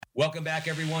Welcome back,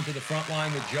 everyone, to the front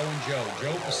line with Joe and Joe.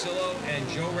 Joe Pasillo and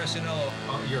Joe Resinello.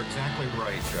 You're exactly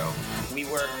right, Joe. We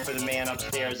work for the man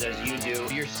upstairs as you do.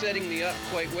 You're setting me up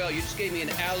quite well. You just gave me an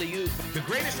alley-oop. The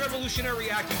greatest revolutionary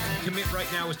act you can commit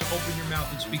right now is to open your mouth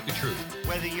and speak the truth.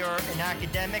 Whether you're an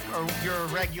academic or you're a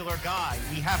regular guy,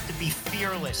 we have to be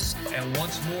fearless. And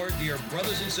once more, dear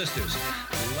brothers and sisters,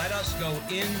 let us go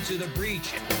into the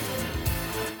breach.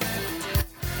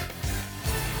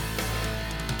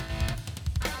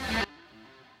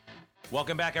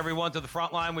 Welcome back, everyone, to the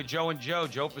front line with Joe and Joe.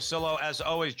 Joe Pasillo, as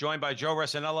always, joined by Joe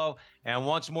Resinello. And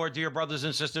once more, dear brothers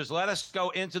and sisters, let us go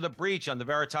into the breach on the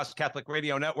Veritas Catholic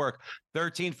Radio Network,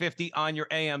 1350 on your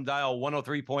AM dial,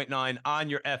 103.9 on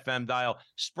your FM dial,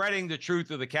 spreading the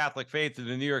truth of the Catholic faith in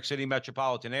the New York City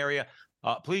metropolitan area.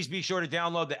 Please be sure to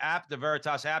download the app, the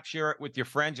Veritas app. Share it with your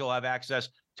friends. You'll have access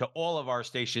to all of our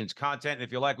station's content. And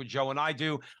if you like what Joe and I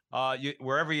do,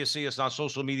 wherever you see us on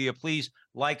social media, please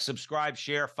like, subscribe,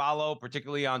 share, follow,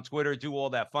 particularly on Twitter, do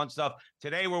all that fun stuff.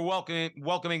 Today, we're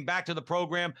welcoming back to the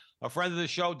program a friend of the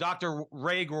show, Dr.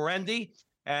 Ray Guarendi.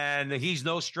 And he's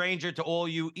no stranger to all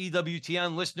you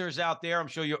EWTN listeners out there. I'm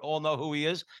sure you all know who he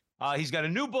is. He's got a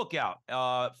new book out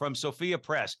from Sophia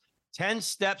Press, 10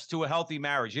 Steps to a Healthy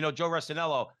Marriage. You know, Joe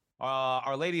Resinello,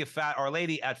 Our Lady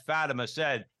at Fatima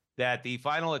said that the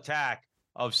final attack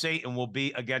of Satan will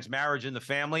be against marriage and the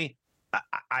family.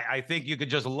 I think you could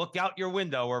just look out your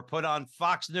window or put on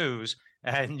Fox News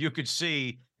and you could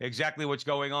see exactly what's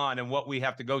going on and what we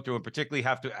have to go through, and particularly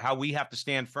how we have to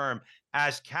stand firm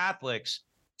as Catholics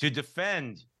to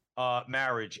defend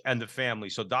marriage and the family.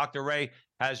 So Dr. Ray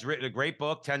has written a great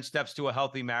book, 10 Steps to a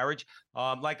Healthy Marriage.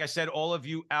 Like I said, all of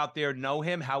you out there know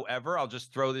him. However, I'll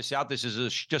just throw this out. This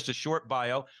is just a short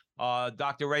bio.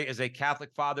 Dr. Ray is a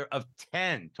Catholic father of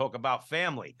 10. Talk about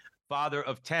family. Father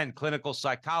of 10, clinical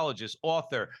psychologist,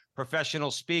 author, professional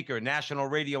speaker, national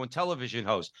radio and television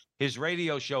host. His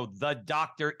radio show, The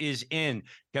Doctor Is In,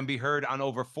 can be heard on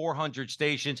over 400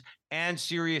 stations and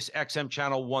Sirius XM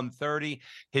channel 130.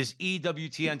 His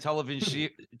EWTN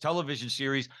television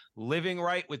series, Living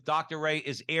Right with Dr. Ray,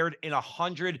 is aired in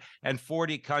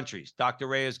 140 countries. Dr.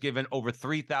 Ray has given over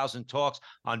 3,000 talks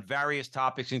on various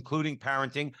topics, including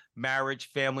parenting, marriage,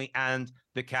 family, and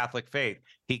the Catholic faith.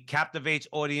 He captivates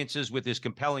audiences with his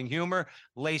compelling humor,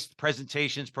 laced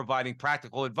presentations providing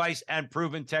practical advice and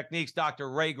proven techniques.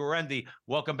 Dr. Ray Guarendi,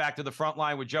 welcome back to the front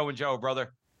line with Joe and Joe,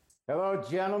 brother. Hello,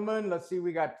 gentlemen. Let's see.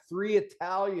 We got 3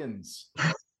 Italians.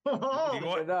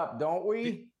 It up, don't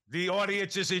we? The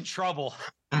audience is in trouble.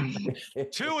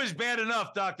 2 is bad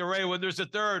enough, Dr. Ray. When there's a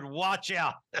 3rd, watch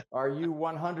out. Are you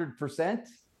 100%?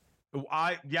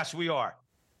 Yes, we are.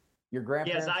 Your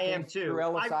grandparents? Yes, I am too. Through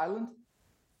Ellis Island?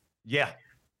 Yeah.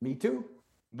 Me too.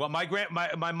 Well,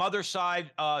 my mother's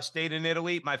side stayed in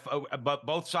Italy. But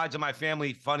both sides of my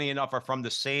family, funny enough, are from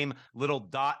the same little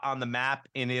dot on the map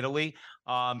in Italy.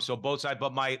 So both sides.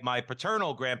 But my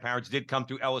paternal grandparents did come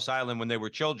to Ellis Island when they were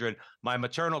children. My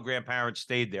maternal grandparents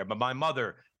stayed there, but my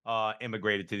mother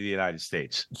immigrated to the United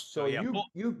States. So yeah.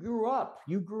 You grew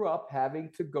up having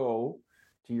to go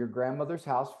to your grandmother's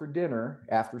house for dinner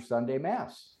after Sunday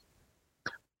Mass.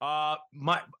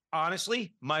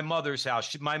 Honestly, my mother's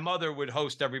house. My mother would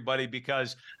host everybody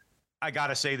because I got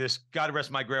to say this, God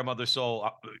rest my grandmother's soul.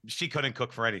 She couldn't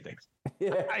cook for anything.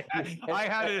 Yeah.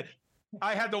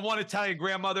 I had the one Italian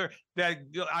grandmother that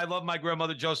I love, my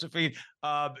grandmother, Josephine.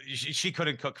 She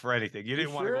couldn't cook for anything. You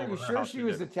didn't want to go over You sure she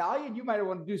was Italian? You might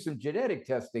want to do some genetic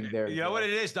testing there. You know what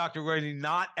it is, Dr. Guarendi?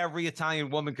 Not every Italian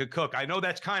woman could cook. I know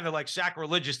that's kind of like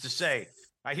sacrilegious to say.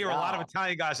 I hear a lot of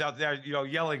Italian guys out there,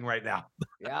 yelling right now.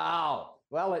 Yeah.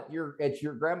 Well, at your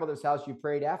grandmother's house, you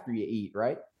prayed after you eat,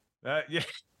 right? Yeah,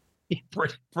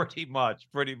 pretty much.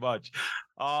 But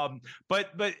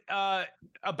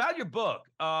about your book.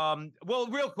 Well,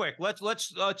 real quick,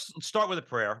 let's start with a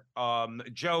prayer.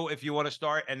 Joe, if you want to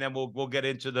start, and then we'll get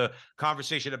into the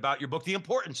conversation about your book, the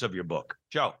importance of your book.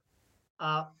 Joe.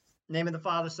 Name of the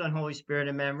Father, Son, Holy Spirit,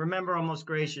 amen. Remember, O most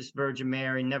gracious Virgin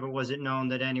Mary, never was it known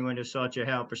that anyone who sought your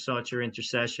help or sought your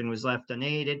intercession was left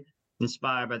unaided.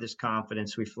 Inspired by this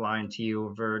confidence, we fly unto you,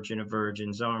 a virgin of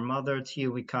virgins, our mother. To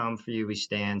you we come, for you we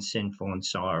stand, sinful and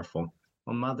sorrowful.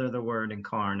 O Mother, the Word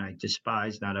incarnate,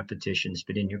 despise not our petitions,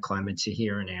 but in your clemency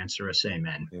hear and answer us,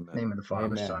 amen. Name of the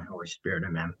Father, amen. Son, Holy Spirit,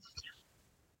 amen.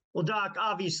 Well, Doc,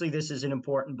 obviously this is an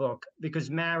important book because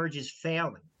marriage is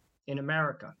failing in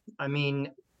America. I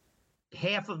mean,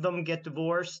 half of them get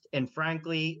divorced, and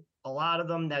frankly, a lot of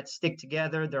them that stick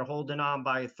together, they're holding on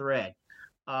by a thread.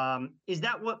 Is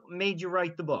that what made you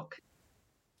write the book?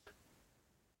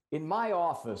 In my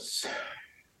office,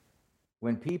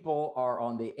 when people are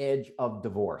on the edge of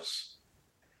divorce,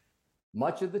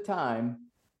 much of the time,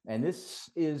 and this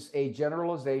is a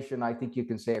generalization I think you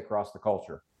can say across the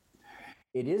culture,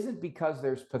 it isn't because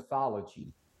there's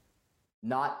pathology,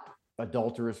 not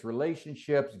adulterous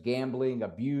relationships, gambling,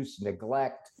 abuse,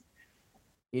 neglect.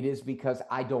 It is because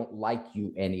I don't like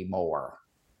you anymore.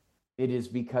 It is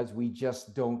because we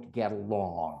just don't get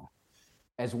along.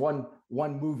 As one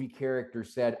movie character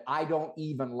said, I don't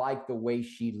even like the way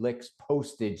she licks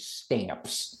postage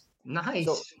stamps.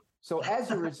 Nice. So as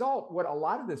a result, what a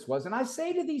lot of this was, and I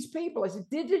say to these people, I said,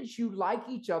 didn't you like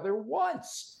each other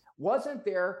once? Wasn't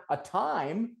there a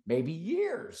time, maybe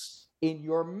years, in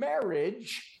your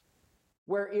marriage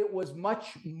where it was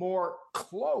much more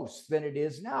close than it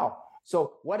is now?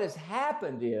 So what has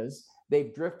happened is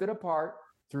they've drifted apart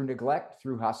through neglect,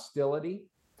 through hostility,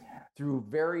 through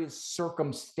various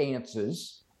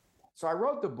circumstances. So I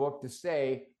wrote the book to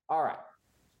say, all right,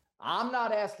 I'm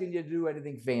not asking you to do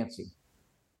anything fancy.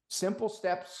 Simple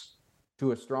steps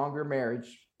to a stronger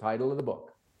marriage, title of the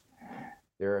book.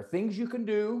 There are things you can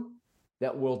do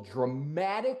that will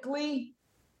dramatically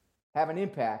have an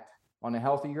impact on the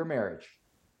health of your marriage.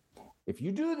 If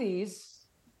you do these,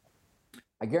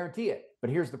 I guarantee it. But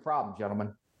here's the problem,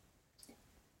 gentlemen.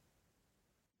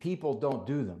 People don't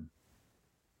do them.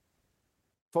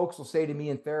 Folks will say to me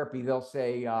in therapy, they'll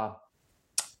say,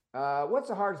 what's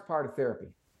the hardest part of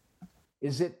therapy?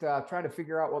 Is it trying to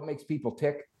figure out what makes people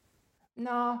tick?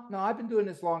 No, I've been doing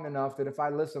this long enough that if I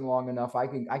listen long enough, I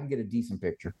can get a decent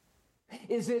picture.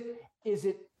 Is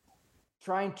it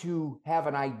trying to have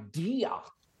an idea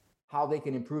how they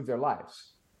can improve their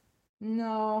lives?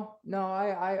 No,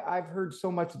 I've heard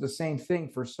so much of the same thing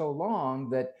for so long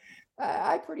that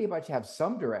I pretty much have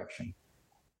some direction.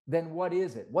 Then what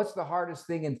is it? What's the hardest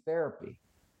thing in therapy?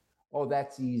 Oh,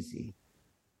 that's easy.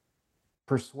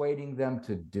 Persuading them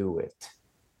to do it.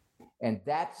 And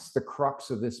that's the crux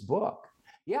of this book.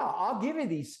 Yeah, I'll give you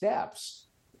these steps,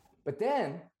 but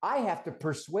then I have to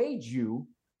persuade you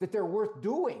that they're worth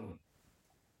doing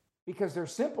because they're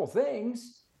simple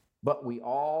things, but we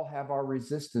all have our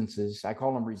resistances. I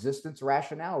call them resistance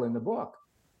rationale in the book.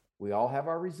 We all have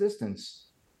our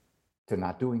resistance to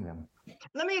not doing them.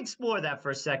 Let me explore that for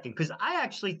a second, because I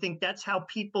actually think that's how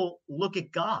people look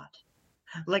at God.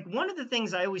 Like, one of the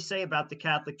things I always say about the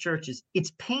Catholic Church is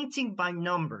it's painting by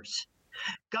numbers.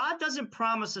 God doesn't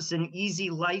promise us an easy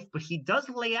life, but he does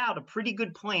lay out a pretty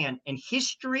good plan. And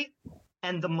history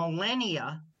and the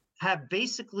millennia have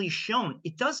basically shown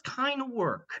it does kind of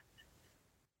work.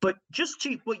 But just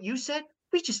to what you said,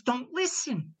 we just don't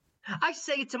listen. I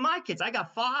say it to my kids. I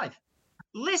got 5.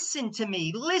 Listen to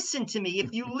me. Listen to me.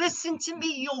 If you listen to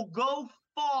me, you'll go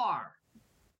far.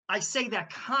 I say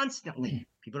that constantly.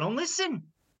 People don't listen.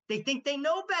 They think they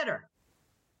know better.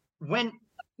 When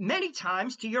many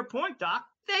times, to your point, Doc,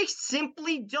 they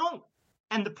simply don't.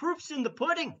 And the proof's in the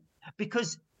pudding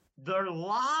because their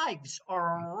lives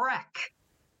are a wreck.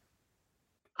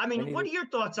 I mean, what are your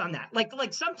thoughts on that? Like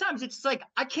sometimes it's like,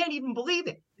 I can't even believe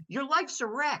it. Your life's a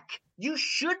wreck. You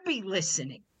should be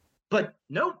listening. But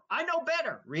nope, I know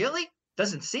better. Really?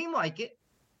 Doesn't seem like it.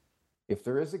 If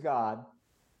there is a God,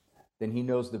 then he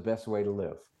knows the best way to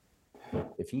live.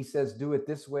 If he says, do it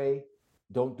this way,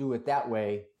 don't do it that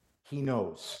way, he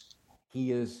knows.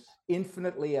 He is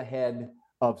infinitely ahead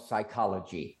of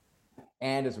psychology.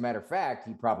 And as a matter of fact,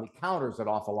 he probably counters an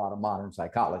awful lot of modern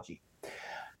psychology.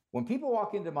 When people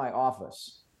walk into my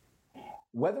office,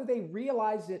 whether they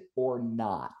realize it or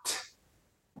not,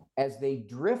 as they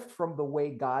drift from the way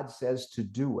God says to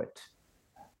do it,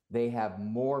 they have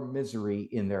more misery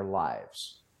in their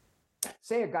lives.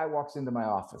 Say a guy walks into my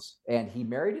office and he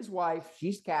married his wife,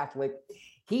 she's Catholic,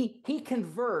 he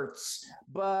converts,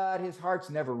 but his heart's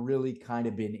never really kind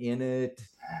of been in it.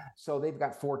 So they've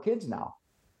got 4 kids now.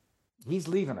 He's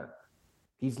leaving her.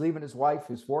 He's leaving his wife,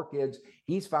 his 4 kids.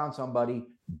 He's found somebody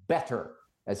better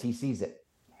as he sees it.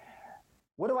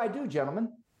 What do I do,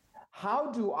 gentlemen?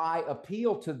 How do I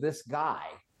appeal to this guy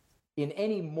in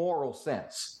any moral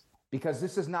sense? Because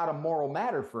this is not a moral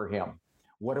matter for him.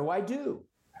 What do I do?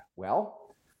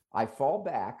 Well, I fall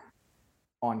back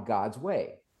on God's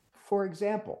way. For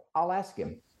example, I'll ask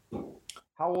him,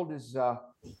 how old is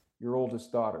your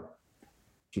oldest daughter?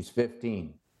 She's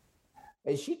 15.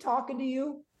 Is she talking to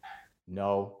you?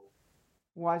 No.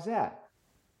 Why is that?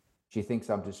 She thinks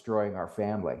I'm destroying our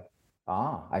family.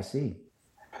 Ah, I see.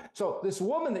 So this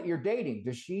woman that you're dating,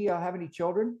 does she have any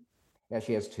children? Yeah,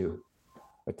 she has 2,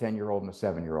 a 10-year-old and a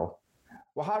 7-year-old.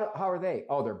 Well, how are they?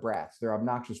 Oh, they're brats. They're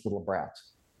obnoxious little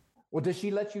brats. Well, does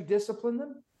she let you discipline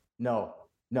them? No,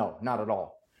 not at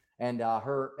all. And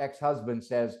her ex-husband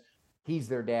says he's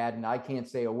their dad and I can't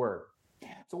say a word.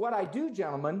 So what I do,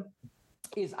 gentlemen,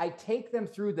 is I take them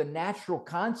through the natural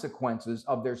consequences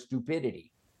of their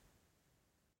stupidity.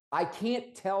 I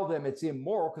can't tell them it's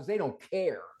immoral because they don't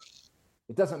care.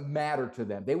 It doesn't matter to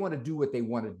them. They want to do what they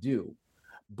want to do.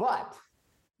 But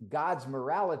God's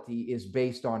morality is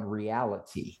based on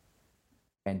reality.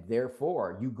 And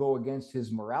therefore, you go against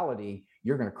his morality,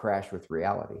 you're going to crash with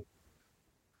reality.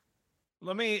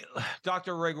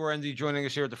 Dr. Ray Guarendi joining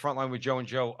us here at the front line with Joe and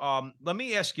Joe. Let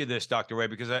me ask you this, Dr. Ray,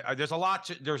 because there's a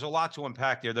lot to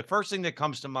unpack there. The first thing that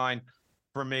comes to mind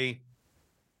for me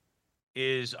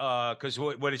is because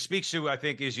what it speaks to, I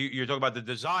think, is you're talking about the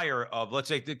desire of,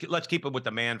 let's keep it with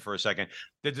the man for a second,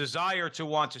 the desire to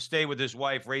want to stay with his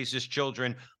wife, raise his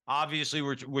children, obviously,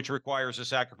 which requires a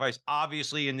sacrifice.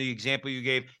 Obviously, in the example you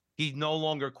gave, he no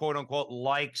longer, quote unquote,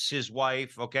 likes his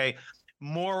wife. Okay.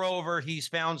 Moreover, he's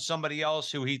found somebody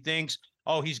else who he thinks,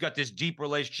 oh, he's got this deep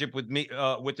relationship with me,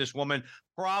 with this woman.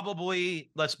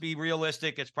 Probably, let's be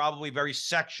realistic, it's probably very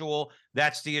sexual.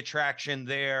 That's the attraction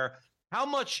there. How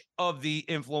much of the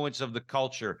influence of the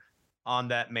culture on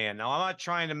that man? Now, I'm not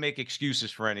trying to make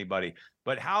excuses for anybody,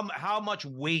 but how much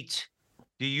weight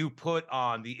do you put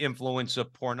on the influence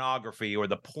of pornography or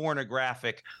the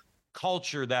pornographic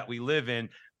culture that we live in,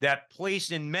 that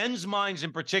placed in men's minds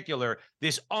in particular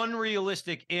this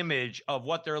unrealistic image of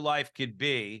what their life could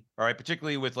be, all right,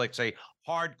 particularly with, like, say,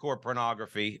 hardcore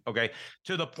pornography, okay,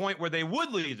 to the point where they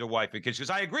would leave their wife and kids? Because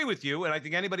I agree with you, and I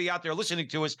think anybody out there listening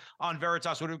to us on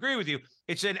Veritas would agree with you,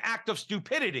 it's an act of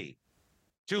stupidity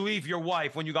to leave your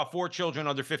wife when you got 4 children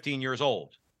under 15 years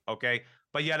old, okay?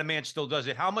 But yet a man still does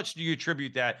it. How much do you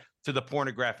attribute that to the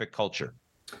pornographic culture?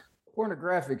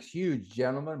 Pornographic's huge,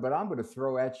 gentlemen, but I'm going to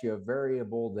throw at you a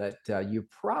variable that you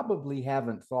probably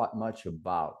haven't thought much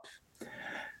about.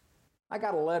 I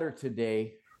got a letter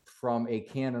today from a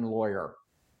canon lawyer.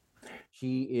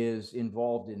 She is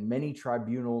involved in many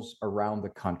tribunals around the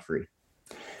country.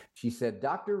 She said,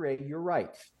 Dr. Ray, you're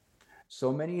right.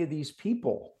 So many of these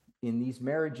people in these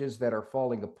marriages that are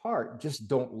falling apart just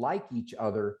don't like each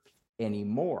other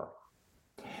anymore.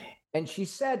 And she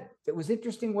said, it was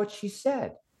interesting what she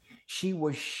said. She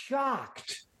was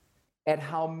shocked at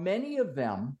how many of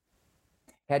them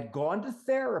had gone to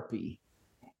therapy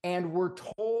and were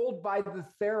told by the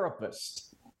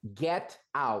therapist, get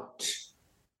out.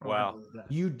 Wow.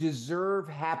 You deserve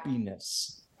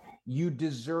happiness. You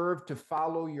deserve to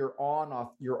follow your own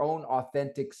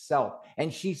authentic self.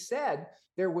 And she said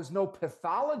there was no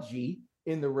pathology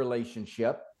in the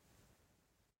relationship.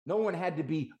 No one had to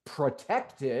be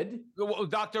protected. Well,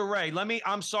 Dr. Ray,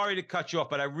 I'm sorry to cut you off,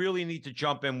 but I really need to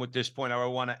jump in with this point. I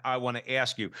want to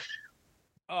ask you.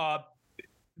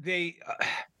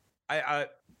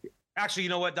 Actually, you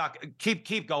know what, Doc?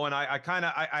 Keep going. I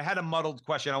had a muddled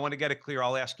question. I want to get it clear.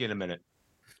 I'll ask you in a minute.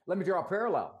 Let me draw a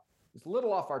parallel. It's a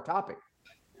little off our topic.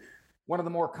 One of the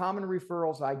more common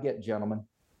referrals I get, gentlemen,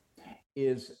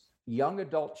 is young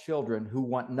adult children who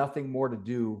want nothing more to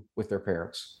do with their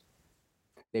parents.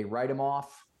 They write them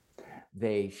off.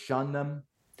 They shun them.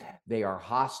 They are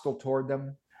hostile toward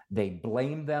them. They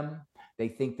blame them. They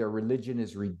think their religion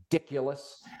is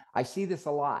ridiculous. I see this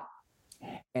a lot.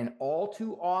 And all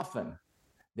too often,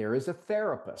 there is a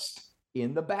therapist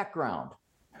in the background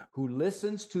who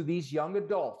listens to these young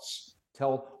adults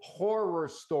tell horror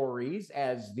stories,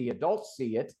 as the adults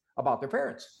see it, about their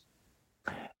parents.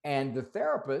 And the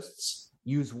therapists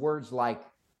use words like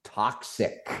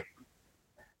toxic,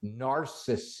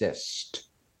 narcissist,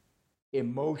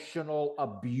 emotional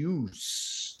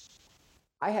abuse.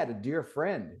 I had a dear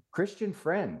friend, Christian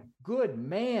friend, good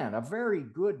man, a very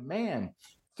good man.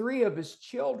 3 of his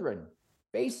children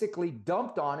basically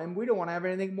dumped on him. We don't want to have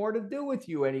anything more to do with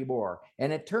you anymore.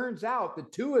 And it turns out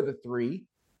that 2 of the 3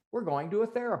 were going to a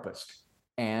therapist,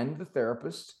 and the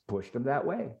therapist pushed him that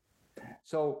way.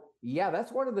 So yeah,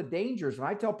 that's one of the dangers. When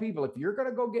I tell people, if you're going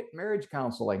to go get marriage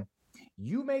counseling,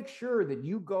 you make sure that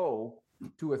you go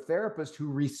to a therapist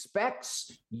who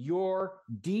respects your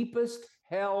deepest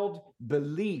held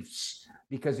beliefs,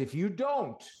 because if you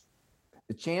don't,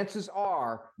 the chances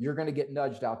are you're going to get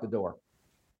nudged out the door.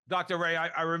 Dr. Ray,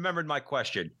 I remembered my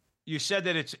question. You said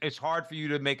that it's hard for you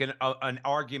to make an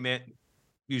argument,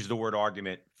 use the word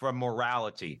argument, for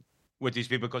morality with these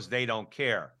people because they don't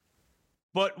care.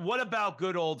 But what about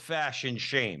good old-fashioned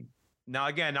shame? Now,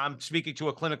 again, I'm speaking to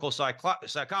a clinical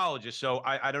psychologist, so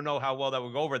I don't know how well that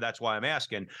would go over. That's why I'm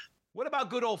asking. What about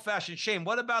good old-fashioned shame?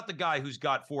 What about the guy who's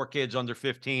got 4 kids under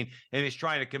 15 and is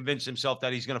trying to convince himself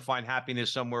that he's going to find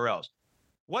happiness somewhere else?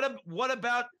 What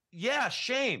about,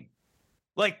 shame?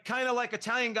 Like, kind of like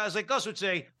Italian guys like us would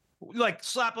say, like,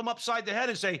 slap him upside the head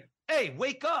and say, hey,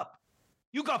 wake up.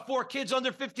 You got 4 kids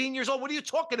under 15 years old. What are you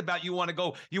talking about? You want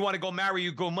to go marry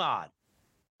your gumad?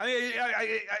 I mean,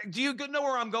 do you know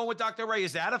where I'm going with Dr. Ray?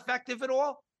 Is that effective at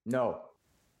all? No.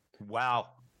 Wow.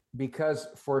 Because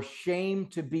for shame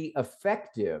to be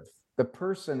effective, the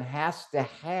person has to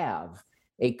have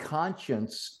a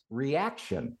conscience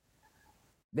reaction.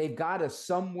 They've got to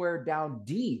somewhere down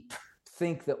deep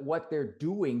think that what they're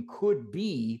doing could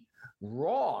be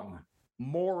wrong,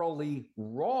 morally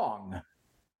wrong.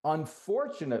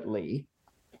 Unfortunately,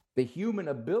 the human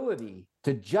ability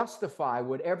to justify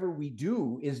whatever we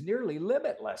do is nearly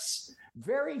limitless.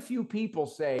 Very few people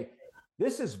say,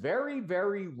 this is very,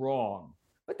 very wrong,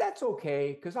 but that's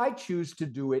okay because I choose to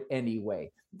do it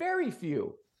anyway. Very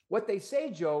few. What they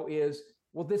say, Joe, is,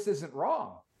 well, this isn't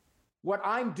wrong. What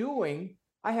I'm doing,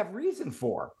 I have reason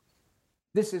for.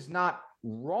 This is not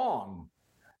wrong.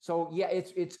 So yeah,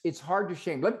 it's hard to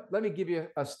shame. Let me give you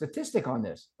a statistic on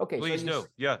this. Okay, please do.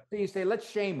 Yeah. So you say, let's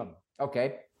shame them.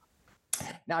 Okay.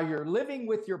 Now you're living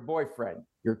with your boyfriend.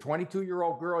 You're a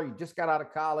 22-year-old girl. You just got out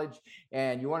of college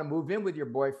and you want to move in with your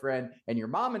boyfriend, and your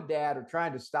mom and dad are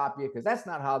trying to stop you because that's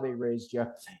not how they raised you.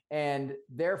 And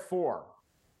therefore,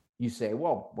 you say,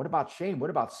 well, what about shame? What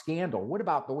about scandal? What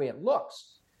about the way it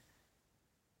looks?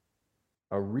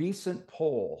 A recent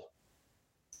poll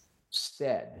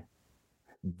said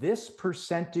this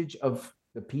percentage of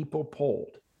the people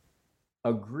polled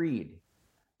agreed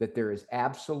that there is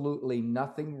absolutely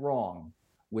nothing wrong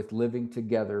with living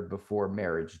together before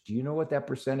marriage. Do you know what that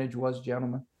percentage was,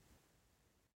 gentlemen?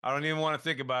 I don't even want to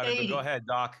think about it, but go ahead,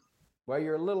 Doc. Well,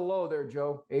 you're a little low there,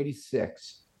 Joe,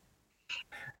 86.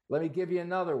 Let me give you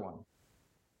another one.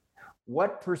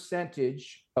 What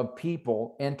percentage of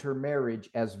people enter marriage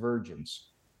as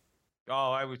virgins?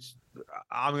 Oh,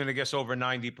 I'm going to guess over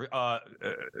 90,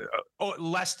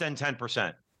 less than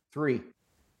 10%. 3.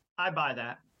 I buy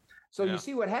that. So you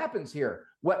see what happens here.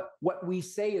 What we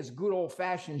say is good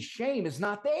old-fashioned shame is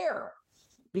not there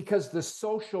because the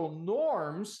social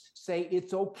norms say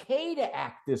it's okay to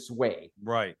act this way.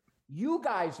 Right. You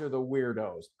guys are the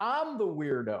weirdos. I'm the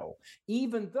weirdo,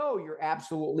 even though you're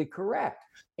absolutely correct.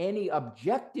 Any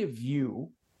objective view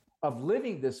of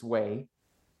living this way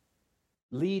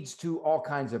leads to all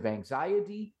kinds of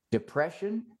anxiety,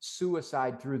 depression,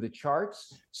 suicide through the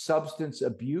charts, substance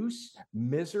abuse,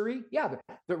 misery. Yeah,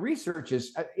 the research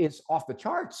is off the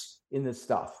charts in this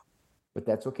stuff, but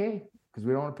that's okay because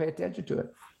we don't want to pay attention to it.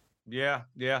 Yeah.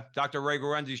 Dr. Ray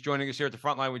Guarendi is joining us here at the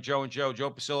front line with Joe and Joe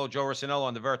Pasillo, Joe Rossinello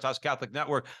on the Veritas Catholic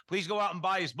Network. Please go out and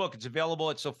buy his book. It's available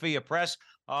at Sophia Press.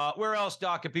 Where else,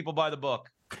 Doc, can people buy the book?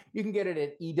 You can get it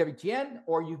at EWTN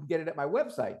or you can get it at my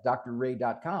website,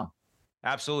 drray.com.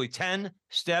 Absolutely. 10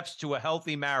 steps to a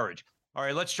healthy marriage. All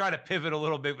right, let's try to pivot a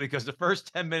little bit because the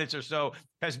first 10 minutes or so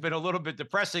has been a little bit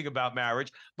depressing about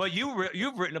marriage. But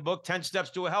you've written a book, 10 Steps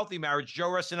to a Healthy Marriage. Joe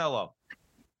Rossinello.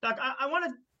 Doc, I want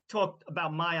to talk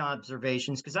about my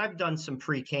observations because I've done some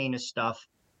pre-Cana stuff.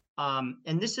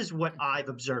 And this is what I've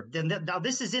observed. Now,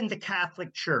 this is in the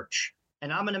Catholic Church,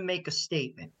 and I'm going to make a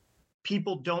statement.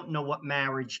 People don't know what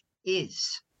marriage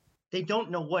is. They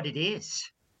don't know what it is.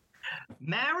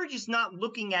 Marriage is not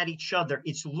looking at each other.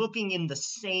 It's looking in the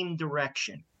same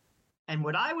direction. And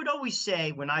what I would always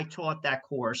say when I taught that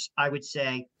course, I would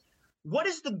say, what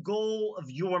is the goal of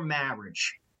your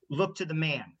marriage? Look to the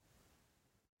man.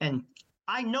 And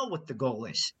I know what the goal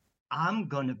is. I'm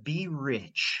going to be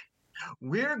rich.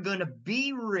 We're going to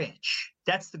be rich.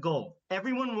 That's the goal.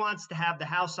 Everyone wants to have the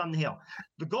house on the hill.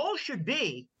 The goal should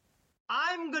be,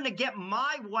 I'm going to get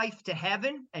my wife to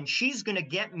heaven and she's going to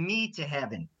get me to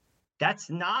heaven. That's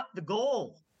not the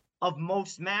goal of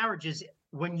most marriages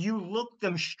when you look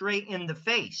them straight in the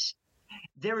face.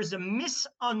 There is a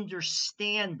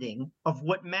misunderstanding of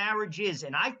what marriage is,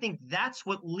 and I think that's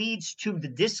what leads to the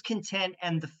discontent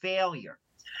and the failure.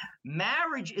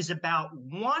 Marriage is about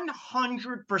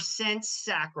 100%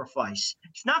 sacrifice.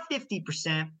 It's not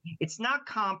 50%. It's not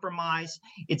compromise.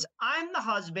 It's I'm the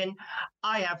husband.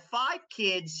 I have 5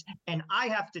 kids and I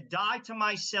have to die to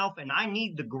myself and I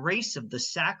need the grace of the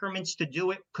sacraments to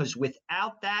do it because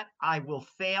without that, I will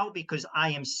fail because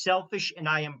I am selfish and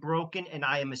I am broken and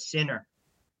I am a sinner.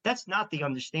 That's not the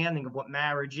understanding of what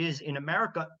marriage is in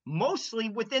America, mostly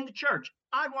within the church.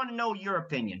 I want to know your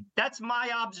opinion. That's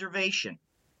my observation.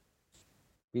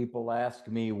 People ask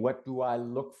me, what do I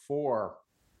look for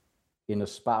in a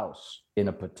spouse, in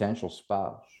a potential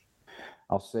spouse?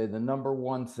 I'll say the number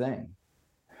one thing,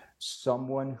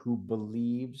 someone who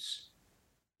believes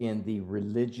in the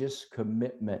religious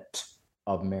commitment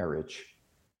of marriage.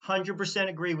 100%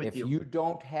 agree with you. If you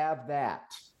don't have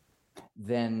that,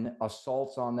 then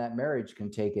assaults on that marriage can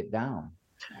take it down.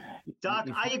 Doc,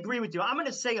 I agree with you. I'm going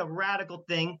to say a radical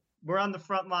thing. We're on the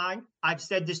front line. I've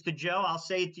said this to Joe. I'll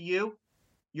say it to you.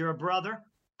 You're a brother.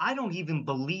 I don't even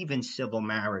believe in civil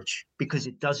marriage because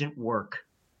it doesn't work.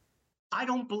 I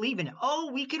don't believe in it.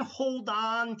 Oh, we can hold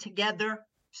on together.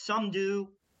 Some do.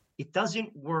 It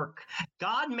doesn't work.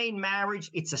 God made marriage,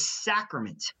 it's a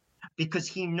sacrament because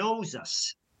he knows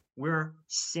us. We're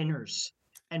sinners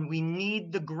and we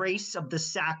need the grace of the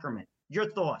sacrament. Your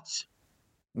thoughts?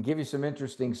 I'll give you some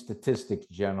interesting statistics,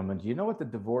 gentlemen. Do you know what the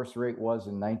divorce rate was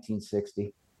in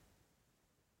 1960?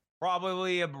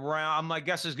 Probably around, my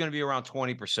guess is going to be around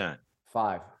 20%.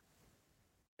 5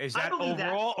 Is I that believe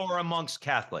that. overall or amongst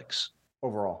Catholics?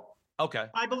 overall. Okay.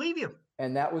 I believe you.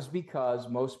 And that was because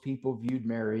most people viewed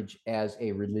marriage as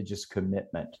a religious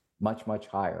commitment, much, much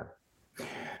higher.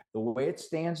 The way it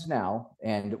stands now,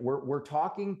 and we're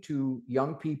talking to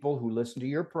young people who listen to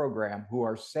your program who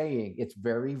are saying it's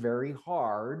very, very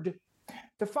hard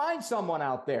to find someone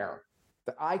out there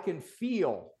that I can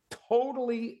feel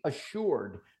totally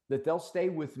assured that they'll stay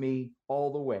with me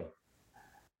all the way.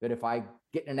 That if I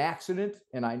get in an accident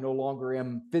and I no longer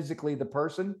am physically the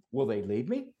person, will they leave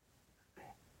me?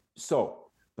 So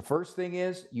the first thing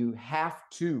is you have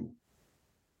to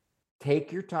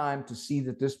take your time to see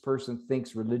that this person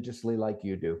thinks religiously like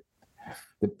you do.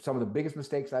 Some of the biggest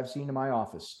mistakes I've seen in my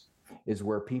office is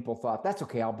where people thought, that's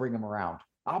okay, I'll bring them around.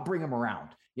 I'll bring them around.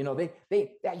 You know,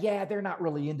 they're not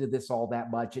really into this all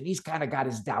that much. And he's kind of got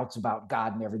his doubts about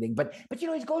God and everything. But you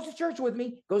know, he goes to church with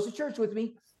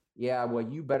me. Yeah, well,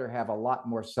 you better have a lot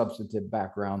more substantive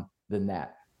background than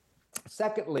that.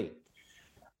 Secondly,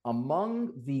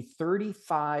 among the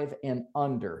 35 and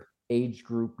under age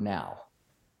group now,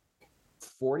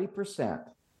 40%,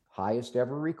 highest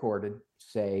ever recorded,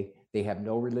 say they have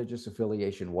no religious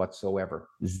affiliation whatsoever.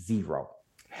 0.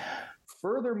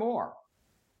 Furthermore,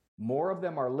 more of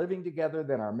them are living together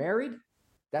than are married.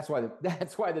 That's why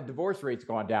the divorce rate's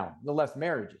gone down, the less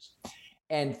marriages.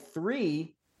 And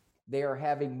 3, they are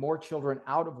having more children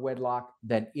out of wedlock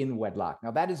than in wedlock.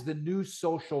 Now, that is the new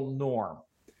social norm.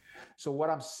 So what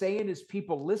I'm saying is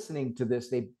people listening to this,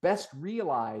 they best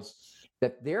realize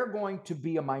that they're going to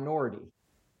be a minority.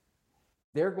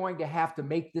 They're going to have to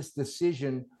make this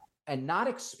decision and not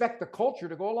expect the culture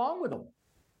to go along with them.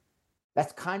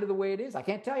 That's kind of the way it is. I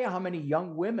can't tell you how many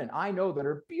young women I know that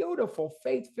are beautiful,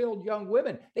 faith-filled young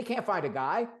women. They can't find a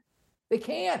guy. They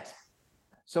can't.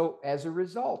 So as a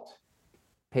result,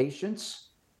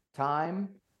 patience, time,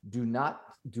 do not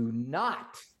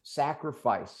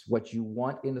sacrifice what you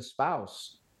want in a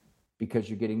spouse because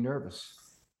you're getting nervous.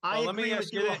 I agree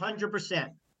with you 100%.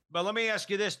 But let me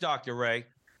ask you this, Dr. Ray.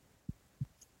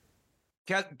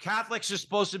 Catholics are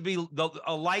supposed to be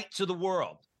a light to the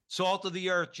world, salt of the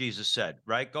earth, Jesus said,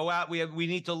 right? Go out. We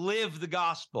need to live the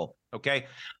gospel, okay?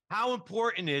 How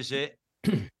important is it,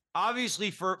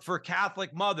 obviously, for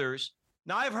Catholic mothers?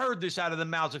 Now, I've heard this out of the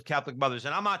mouths of Catholic mothers,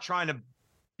 and I'm not trying to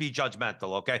be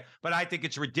judgmental, okay? But I think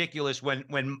it's ridiculous when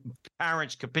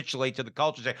parents capitulate to the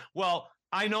culture and say, well,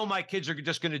 I know my kids are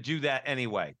just going to do that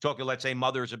anyway. Talking, let's say,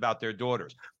 mothers about their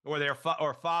daughters or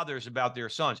or fathers about their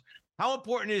sons. How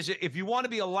important is it if you want to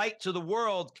be a light to the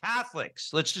world, Catholics?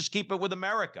 Let's just keep it with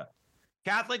America.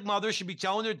 Catholic mothers should be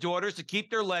telling their daughters to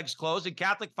keep their legs closed, and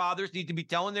Catholic fathers need to be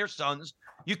telling their sons,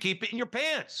 you keep it in your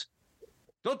pants.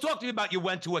 Don't talk to me about you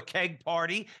went to a keg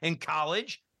party in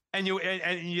college and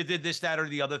you did this, that, or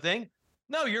the other thing.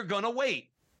 No, you're going to wait.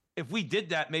 If we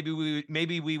did that, maybe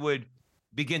we would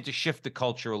begin to shift the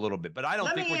culture a little bit. But I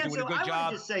don't think we're doing a good job. I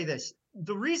want to say this.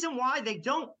 The reason why they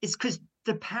don't is because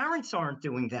the parents aren't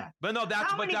doing that. But no,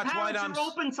 that's why I'm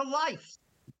open to life.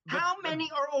 How many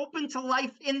are open to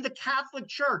life in the Catholic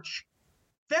Church?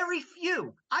 Very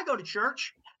few. I go to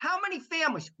church. How many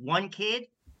families? 1 kid,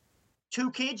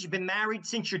 2 kids. You've been married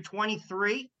since you're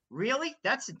 23. Really?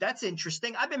 That's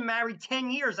interesting. I've been married 10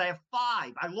 years. I have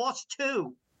 5. I lost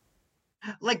 2.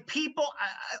 Like, people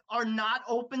are not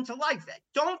open to life.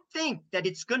 Don't think that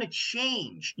it's going to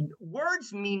change.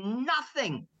 Words mean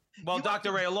nothing. Well,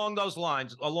 Dr. Ray, along those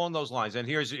lines, and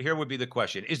here would be the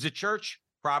question: is the church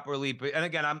properly? And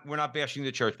again, we're not bashing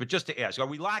the church, but just to ask, are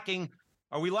we lacking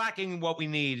what we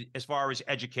need as far as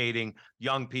educating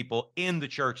young people in the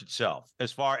church itself,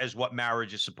 as far as what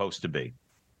marriage is supposed to be?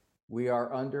 We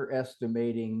are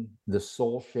underestimating the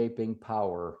soul-shaping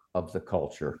power of the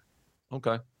culture.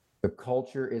 Okay. The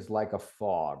culture is like a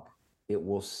fog. It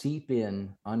will seep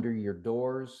in under your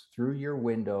doors, through your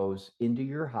windows, into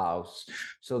your house,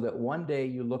 so that one day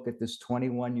you look at this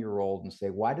 21-year-old and say,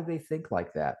 why do they think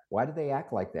like that? Why do they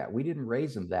act like that? We didn't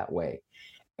raise them that way.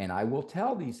 And I will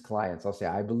tell these clients, I'll say,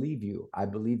 I believe you. I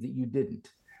believe that you didn't,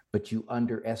 but you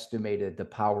underestimated the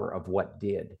power of what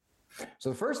did. So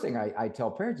the first thing I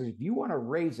tell parents is, if you want to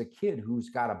raise a kid who's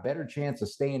got a better chance of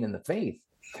staying in the faith,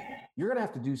 you're going to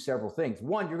have to do several things.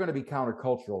 One, you're going to be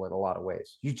countercultural in a lot of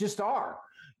ways. You just are.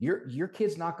 Your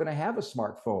kid's not going to have a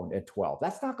smartphone at 12.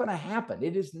 That's not going to happen.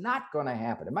 It is not going to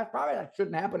happen. It might probably that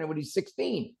shouldn't happen when he's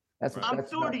 16. I'm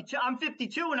 42. I'm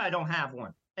 52 and I don't have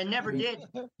one. And never did.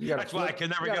 That's why I can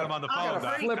never get him on the phone.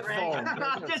 Flip phone.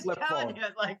 I'm just telling you,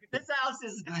 like, this house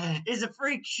is a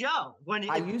freak show.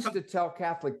 I used to tell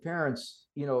Catholic parents,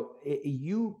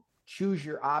 you choose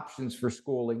your options for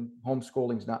schooling.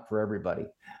 Homeschooling's not for everybody.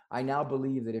 I now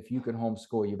believe that if you can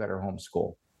homeschool, you better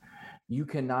homeschool. You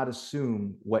cannot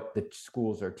assume what the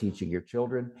schools are teaching your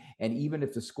children. And even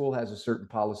if the school has a certain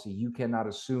policy, you cannot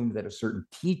assume that a certain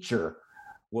teacher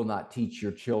will not teach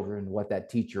your children what that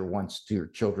teacher wants your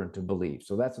children to believe.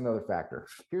 So that's another factor.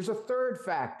 Here's a third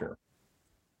factor.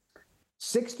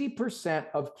 60%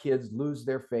 of kids lose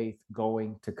their faith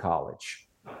going to college.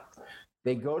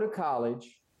 They go to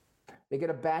college, they get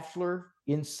a bachelor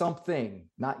in something,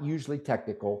 not usually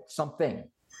technical, something.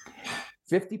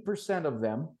 50% of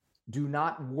them do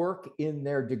not work in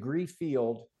their degree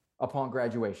field upon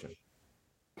graduation.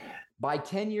 By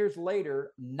 10 years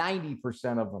later,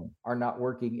 90% of them are not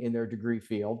working in their degree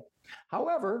field.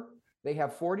 However, they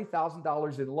have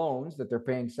 $40,000 in loans that they're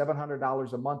paying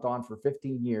 $700 a month on for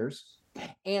 15 years,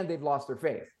 and they've lost their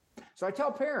faith. So I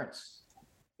tell parents,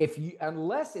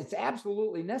 unless it's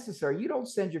absolutely necessary, you don't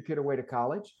send your kid away to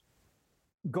college.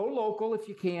 Go local if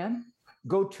you can.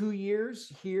 Go 2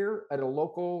 years here at a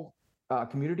local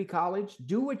community college.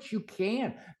 Do what you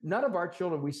can. None of our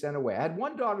children we sent away. I had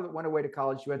one daughter that went away to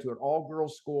college. She went to an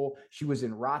all-girls school. She was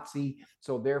in ROTC,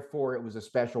 so therefore it was a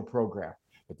special program.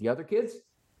 But the other kids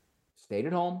stayed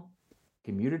at home,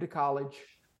 commuted to college,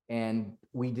 and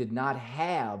we did not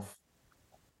have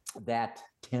that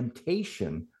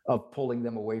temptation of pulling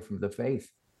them away from the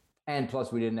faith. And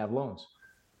plus, we didn't have loans.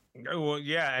 Well,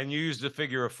 yeah, and you use the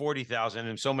figure of 40,000.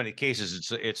 In so many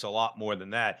cases, it's a lot more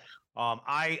than that.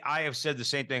 I have said the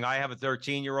same thing. I have a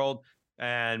 13-year-old,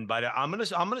 but I'm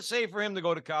gonna say for him to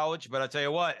go to college. But I tell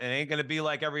you what, it ain't gonna be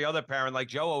like every other parent, like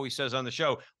Joe always says on the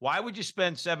show. Why would you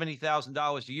spend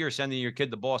 $70,000 a year sending your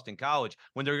kid to Boston College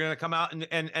when they're gonna come out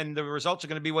and the results are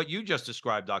gonna be what you just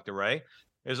described, Dr. Ray?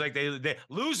 It's like they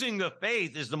losing the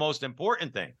faith is the most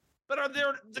important thing. But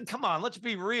come on, let's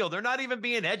be real. They're not even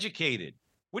being educated.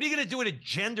 What are you gonna do with a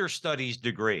gender studies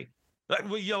degree?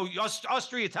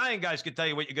 Austrian Italian guys can tell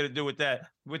you what you're going to do with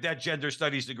that gender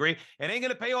studies degree. It ain't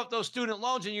going to pay off those student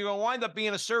loans, and you're going to wind up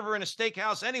being a server in a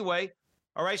steakhouse anyway.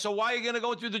 All right, so why are you going to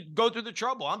go through the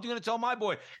trouble? I'm going to tell my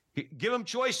boy, give him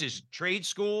choices: trade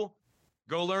school,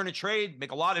 go learn a trade,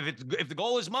 make a lot of it. If the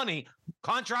goal is money,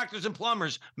 contractors and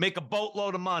plumbers make a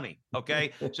boatload of money.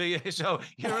 Okay, so you don't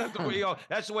have to.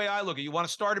 That's the way I look at it. You want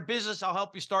to start a business? I'll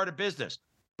help you start a business.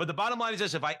 But the bottom line is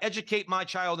this: if I educate my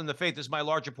child in the faith, this is my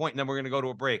larger point, and then we're going to go to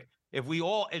a break. If we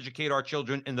all educate our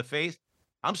children in the faith,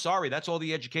 I'm sorry, that's all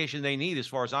the education they need as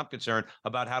far as I'm concerned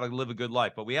about how to live a good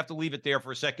life. But we have to leave it there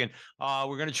for a second.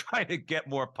 We're going to try to get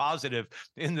more positive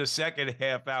in the second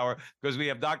half hour because we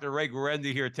have Dr. Ray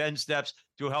Guarendi here, 10 Steps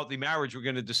to a Healthy Marriage.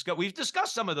 We've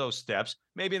discussed some of those steps,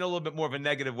 maybe in a little bit more of a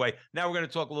negative way. Now we're going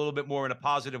to talk a little bit more in a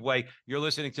positive way. You're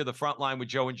listening to The Frontline with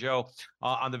Joe and Joe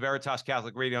on the Veritas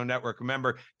Catholic Radio Network.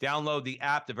 Remember, download the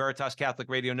app, the Veritas Catholic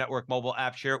Radio Network mobile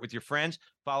app. Share it with your friends.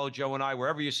 Follow Joe and I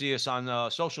wherever you see us on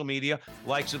social media.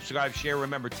 Like, subscribe, share.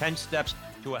 Remember, 10 Steps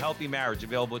to a Healthy Marriage,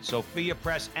 available at Sophia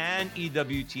Press and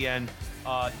EWTN.com.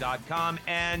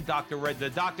 And Dr. Ray,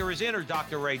 the doctor is in, or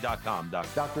drray.com?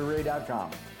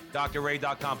 drray.com.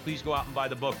 drray.com. Please go out and buy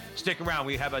the book. Stick around.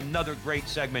 We have another great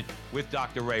segment with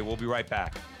Dr. Ray. We'll be right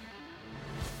back.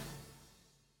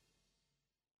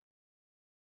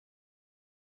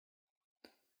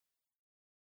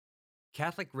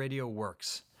 Catholic radio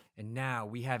works, and now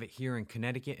we have it here in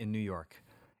Connecticut and New York.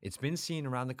 It's been seen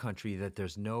around the country that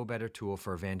there's no better tool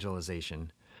for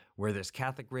evangelization. Where there's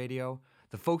Catholic radio,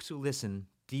 the folks who listen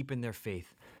deepen their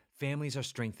faith, families are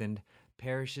strengthened,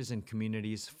 parishes and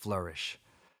communities flourish.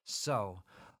 So,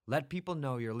 let people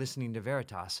know you're listening to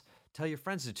Veritas, tell your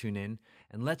friends to tune in,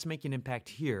 and let's make an impact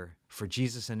here for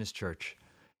Jesus and His Church.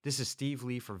 This is Steve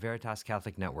Lee for Veritas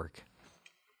Catholic Network.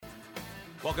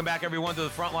 Welcome back, everyone, to The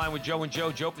Frontline with Joe and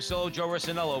Joe. Joe Pasillo, Joe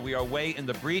Rossinello. We are way in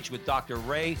the breach with Dr.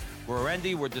 Ray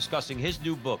Guarendi. We're discussing his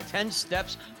new book, 10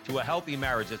 Steps to a Healthy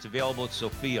Marriage. That's available at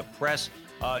Sophia Press.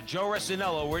 Joe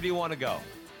Rossinello, where do you want to go?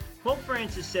 Pope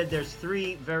Francis said there's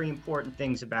three very important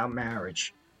things about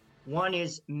marriage. One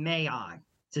is may I,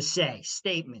 to say,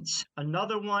 statements.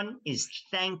 Another one is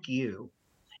thank you.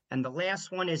 And the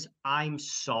last one is I'm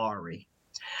sorry.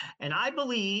 And I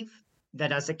believe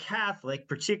that as a Catholic,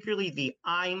 particularly the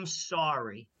I'm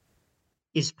sorry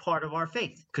is part of our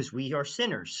faith because we are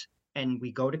sinners. and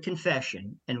we go to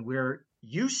confession, and we're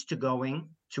used to going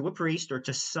to a priest or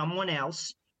to someone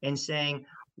else and saying,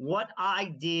 what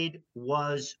I did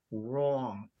was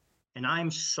wrong, and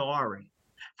I'm sorry.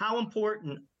 How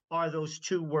important are those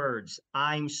two words,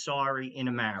 I'm sorry, in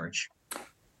a marriage?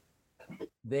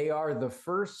 They are the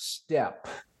first step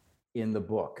in the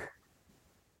book.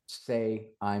 Say,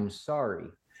 I'm sorry.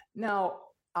 Now,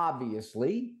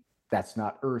 obviously, that's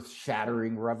not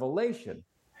earth-shattering revelation.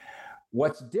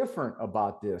 What's different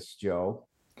about this, Joe,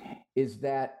 is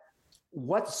that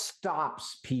what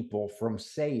stops people from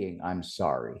saying, I'm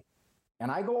sorry? And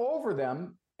I go over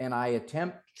them and I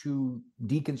attempt to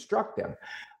deconstruct them.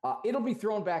 It'll be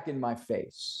thrown back in my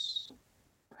face.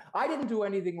 I didn't do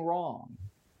anything wrong.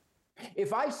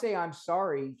 If I say I'm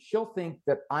sorry, she'll think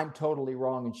that I'm totally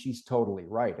wrong and she's totally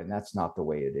right, and that's not the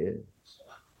way it is.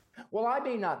 Well, I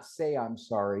may not say I'm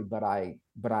sorry, but I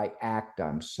act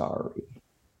I'm sorry.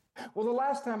 Well, the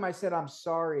last time I said I'm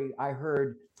sorry, I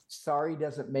heard sorry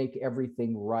doesn't make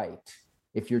everything right.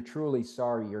 If you're truly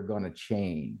sorry, you're going to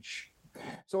change.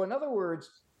 So in other words,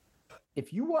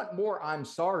 if you want more I'm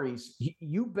sorries,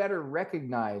 you better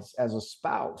recognize as a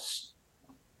spouse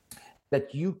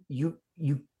that you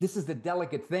this is the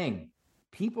delicate thing.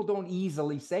 People don't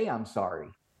easily say I'm sorry.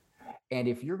 And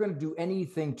if you're going to do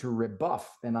anything to rebuff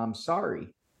an I'm sorry,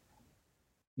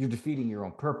 you're defeating your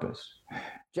own purpose.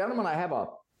 Gentlemen, I have a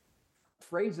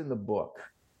phrase in the book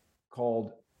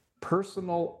called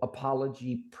personal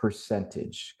apology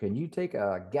percentage. Can you take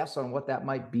a guess on what that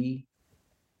might be?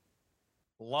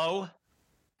 Low?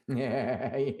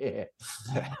 Yeah. It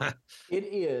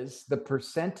is the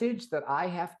percentage that I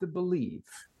have to believe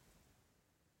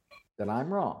that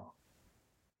I'm wrong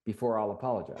before I'll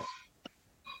apologize.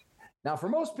 Now, for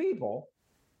most people,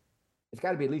 it's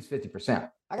got to be at least 50%.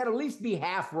 I got to at least be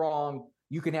half wrong.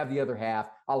 You can have the other half.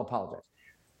 I'll apologize.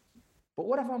 But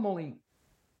what if I'm only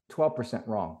 12%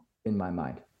 wrong in my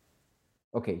mind?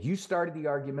 Okay, you started the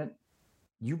argument.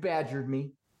 You badgered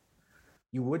me.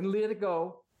 You wouldn't let it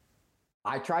go.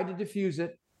 I tried to diffuse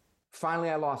it.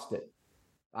 Finally, I lost it.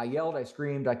 I yelled, I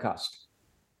screamed, I cussed.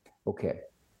 Okay.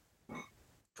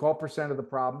 12% of the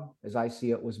problem, as I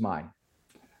see it, was mine.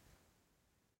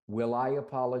 Will I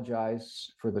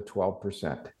apologize for the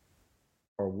 12%?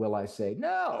 Or will I say,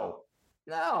 no,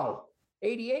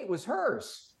 88 was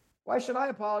hers. Why should I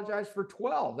apologize for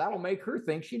 12? That'll make her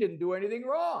think she didn't do anything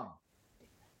wrong.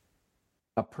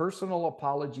 A personal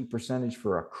apology percentage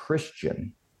for a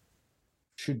Christian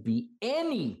should be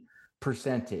any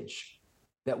percentage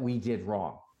that we did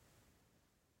wrong,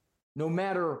 no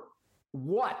matter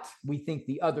what we think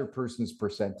the other person's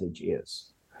percentage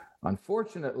is.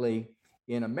 Unfortunately,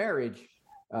 in a marriage,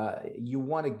 you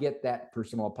want to get that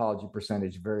personal apology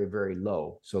percentage very, very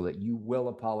low so that you will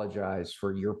apologize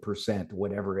for your percent,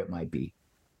 whatever it might be.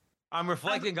 I'm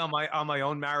reflecting on my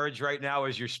own marriage right now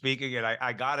as you're speaking, and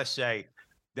I gotta say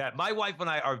that my wife and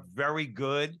I are very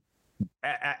good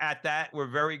at that. We're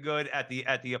very good at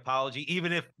the apology,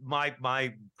 even if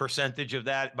my percentage of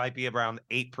that might be around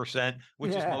 8%,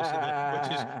 which is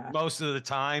most of the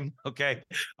time. Okay,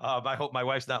 I hope my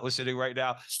wife's not listening right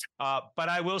now. But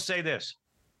I will say this: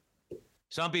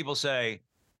 some people say,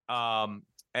 and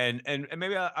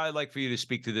maybe I'd like for you to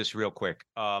speak to this real quick.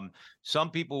 Some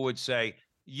people would say,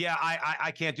 yeah, I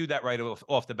can't do that right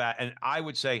off the bat, and I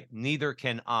would say neither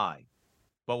can I.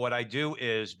 But what I do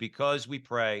is, because we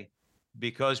pray,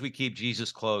 because we keep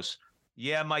Jesus close,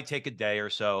 yeah, it might take a day or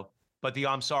so, but the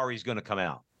I'm sorry is going to come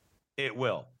out. It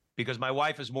will, because my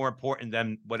wife is more important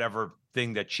than whatever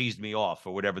thing that cheesed me off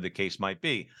or whatever the case might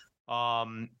be.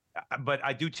 But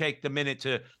I do take the minute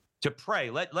to pray.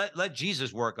 Let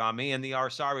Jesus work on me, and the I'm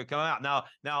sorry will come out.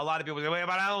 Now a lot of people say, wait,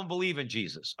 but I don't believe in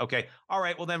Jesus. Okay, all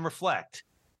right, well then reflect.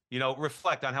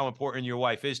 Reflect on how important your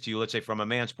wife is to you, let's say from a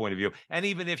man's point of view. And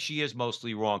even if she is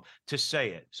mostly wrong, to say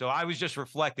it. So I was just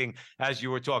reflecting as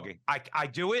you were talking. I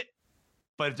do it,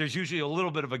 but there's usually a little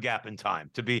bit of a gap in time,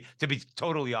 to be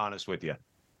totally honest with you.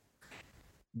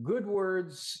 Good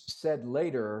words said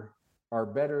later are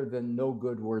better than no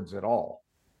good words at all.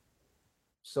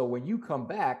 So when you come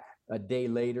back a day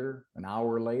later, an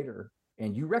hour later,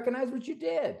 and you recognize what you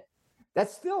did, that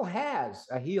still has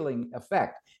a healing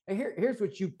effect. And here's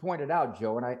what you pointed out,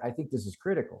 Joe, and I think this is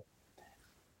critical.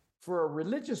 For a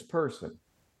religious person,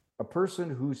 a person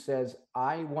who says,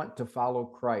 I want to follow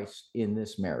Christ in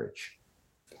this marriage,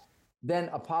 then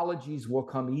apologies will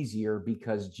come easier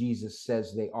because Jesus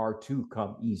says they are to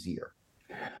come easier.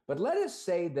 But let us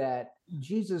say that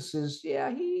Jesus is,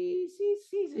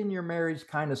 he's in your marriage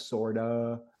kind of, sort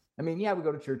of, I mean, yeah, we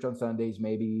go to church on Sundays,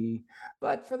 maybe,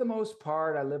 but for the most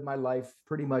part, I live my life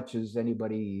pretty much as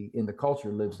anybody in the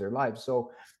culture lives their life.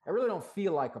 So I really don't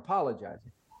feel like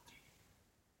apologizing.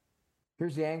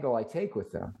 Here's the angle I take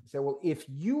with them. I say, well, if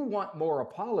you want more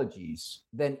apologies,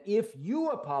 then if you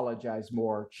apologize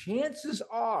more, chances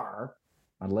are,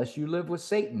 unless you live with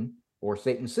Satan or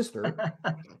Satan's sister,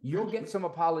 you'll get some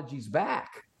apologies back.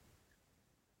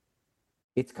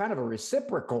 It's kind of a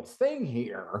reciprocal thing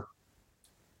here.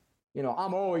 You know,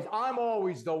 I'm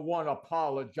always the one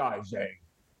apologizing.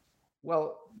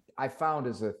 Well, I found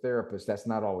as a therapist, that's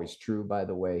not always true, by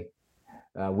the way.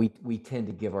 We tend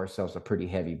to give ourselves a pretty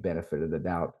heavy benefit of the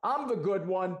doubt. I'm the good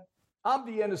one. I'm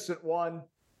the innocent one.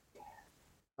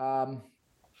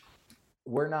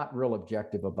 We're not real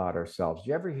objective about ourselves.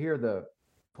 You ever hear the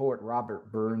poet Robert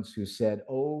Burns, who said,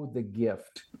 "Oh, the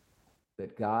gift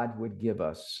that God would give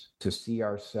us to see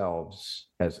ourselves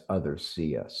as others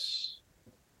see us."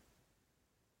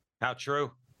 How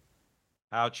true?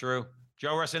 How true?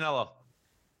 Joe Rossinello.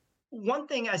 One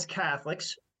thing as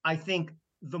Catholics, I think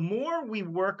the more we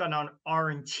work on our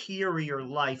interior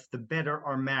life, the better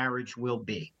our marriage will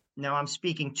be. Now, I'm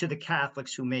speaking to the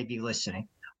Catholics who may be listening.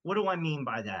 What do I mean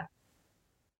by that?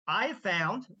 I have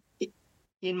found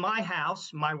in my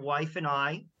house, my wife and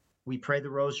I, we pray the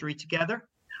rosary together.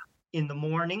 In the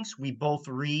mornings, we both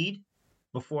read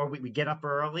before we get up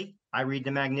early. I read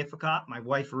the Magnificat. My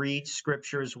wife reads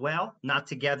scripture as well, not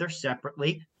together,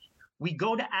 separately. We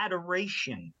go to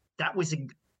adoration. That was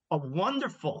a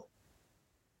wonderful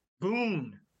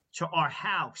boon to our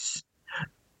house.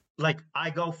 Like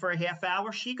I go for a half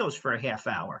hour, she goes for a half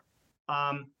hour.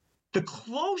 The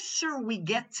closer we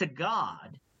get to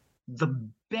God, the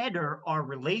better our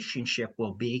relationship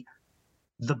will be,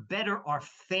 the better our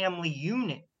family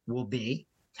unit will be.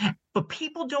 But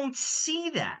people don't see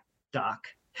that, Doc.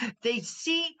 They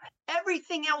see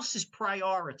everything else is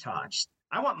prioritized.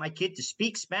 I want my kid to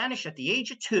speak Spanish at the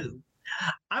age of 2.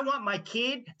 I want my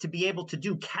kid to be able to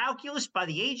do calculus by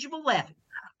the age of 11.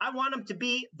 I want him to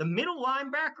be the middle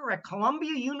linebacker at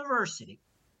Columbia University.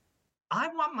 I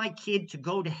want my kid to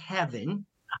go to heaven.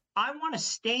 I want to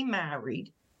stay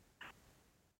married.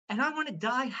 And I want to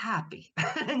die happy.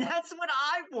 And that's what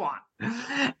I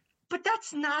want. But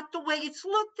that's not the way it's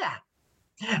looked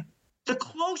at. The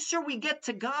closer we get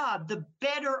to God, the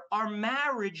better our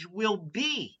marriage will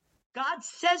be. God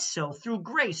says so through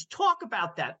grace. Talk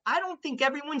about that. I don't think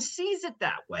everyone sees it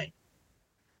that way.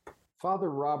 Father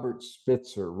Robert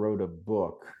Spitzer wrote a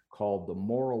book called The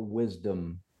Moral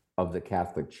Wisdom of the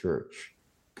Catholic Church.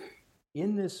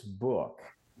 In this book,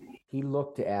 he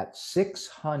looked at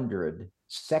 600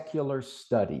 secular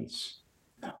studies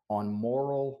on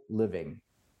moral living.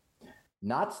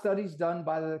 Not studies done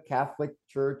by the Catholic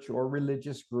Church or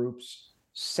religious groups,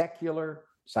 secular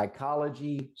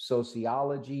psychology,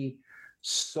 sociology,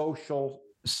 social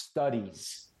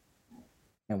studies.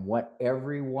 And what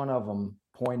every one of them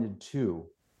pointed to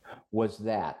was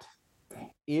that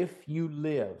if you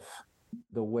live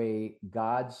the way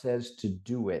God says to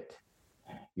do it,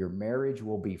 your marriage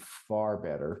will be far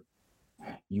better.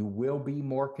 You will be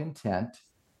more content.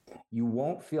 You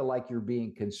won't feel like you're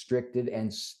being constricted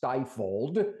and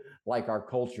stifled like our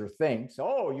culture thinks.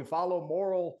 Oh, you follow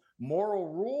moral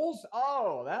rules?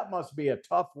 Oh, that must be a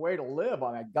tough way to live.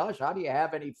 I mean, gosh, how do you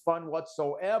have any fun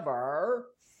whatsoever?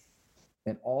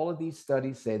 And all of these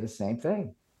studies say the same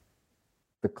thing.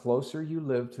 The closer you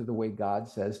live to the way God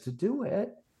says to do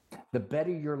it, the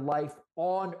better your life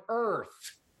on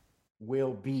earth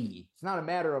will be. It's not a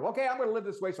matter of, okay, I'm going to live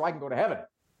this way so I can go to heaven.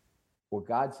 Well,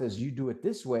 God says you do it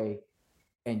this way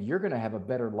and you're going to have a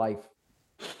better life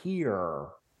here.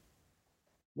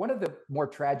 One of the more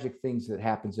tragic things that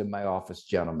happens in my office,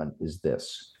 gentlemen, is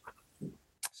this.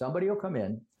 Somebody will come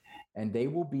in and they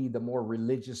will be the more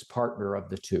religious partner of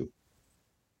the two.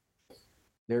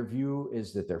 Their view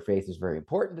is that their faith is very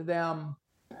important to them.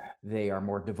 They are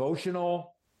more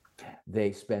devotional.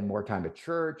 They spend more time at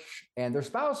church, and their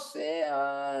spouse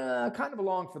kind of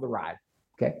along for the ride,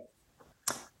 okay?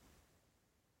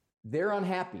 They're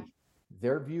unhappy.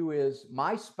 Their view is,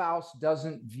 my spouse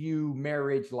doesn't view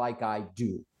marriage like I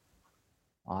do.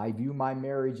 I view my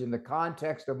marriage in the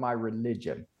context of my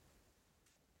religion.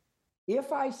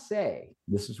 If I say,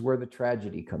 this is where the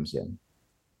tragedy comes in.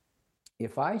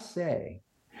 If I say,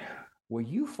 well,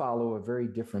 you follow a very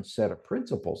different set of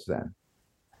principles then,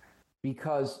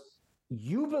 because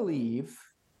you believe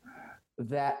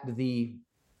that the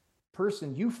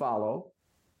person you follow,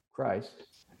 Christ,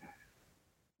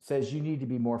 says you need to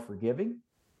be more forgiving,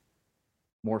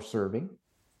 more serving,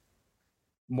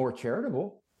 more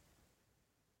charitable,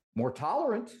 more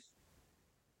tolerant.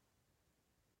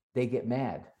 They get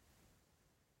mad.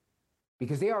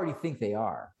 because they already think they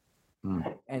are.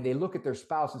 And they look at their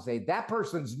spouse and say, that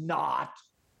person's not.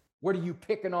 What are you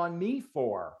picking on me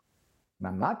for? And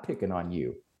I'm not picking on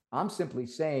you. I'm simply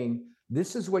saying,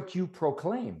 this is what you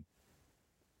proclaim.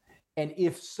 And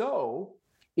if so,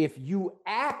 if you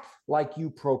act like you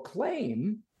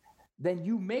proclaim, then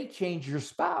you may change your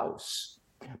spouse.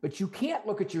 But you can't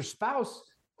look at your spouse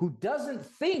who doesn't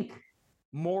think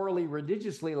morally,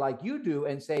 religiously like you do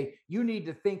and say, you need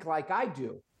to think like I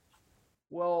do.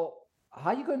 Well,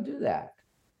 how are you going to do that?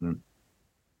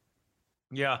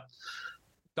 Yeah.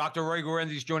 Dr. Ray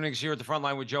Guarendi is joining us here at the front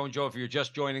line with Joe and Joe. If you're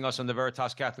just joining us on the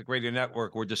Veritas Catholic Radio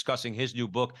Network, we're discussing his new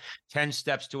book, 10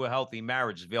 Steps to a Healthy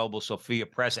Marriage. It's available Sophia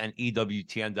Press and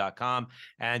EWTN.com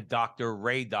and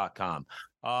drray.com.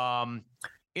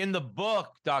 In the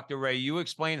book, Dr. Ray, you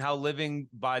explain how living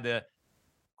by the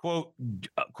quote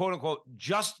unquote,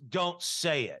 just don't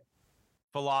say it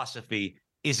philosophy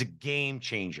is a game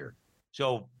changer.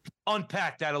 So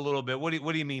unpack that a little bit. What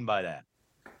do you mean by that?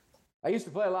 I used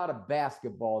to play a lot of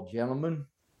basketball, gentlemen.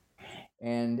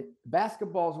 And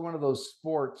basketball is one of those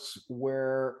sports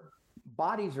where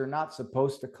bodies are not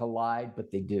supposed to collide,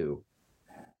 but they do.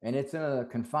 And it's in a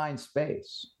confined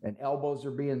space. And elbows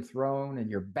are being thrown, and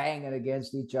you're banging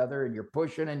against each other, and you're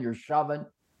pushing and you're shoving.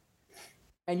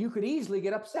 And you could easily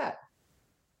get upset.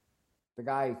 The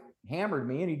guy hammered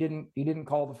me, and he didn't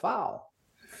call the foul.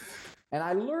 And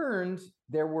I learned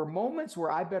there were moments where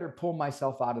I better pull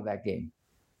myself out of that game.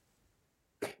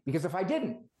 Because if I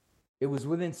didn't, it was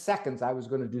within seconds I was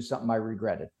going to do something I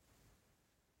regretted.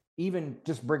 Even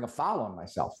just bring a foul on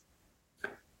myself.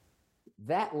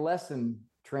 That lesson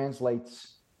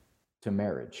translates to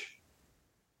marriage.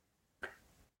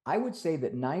 I would say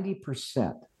that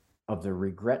 90% of the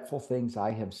regretful things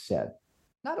I have said,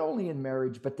 not only in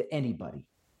marriage, but to anybody,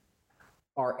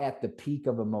 are at the peak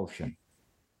of emotion.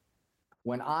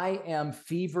 When I am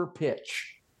fever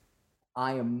pitch,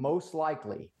 I am most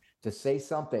likely to say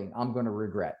something I'm going to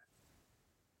regret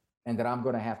and that I'm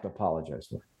going to have to apologize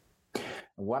for.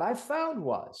 And what I found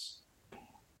was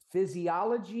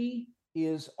physiology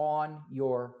is on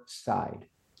your side.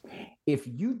 If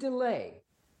you delay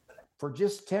for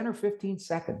just 10 or 15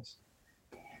 seconds,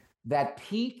 that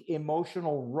peak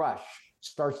emotional rush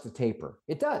starts to taper.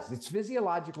 It does. It's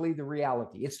physiologically the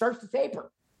reality. It starts to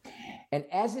taper. And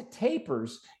as it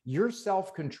tapers, your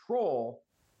self-control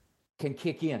can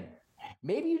kick in.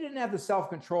 Maybe you didn't have the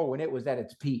self-control when it was at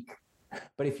its peak,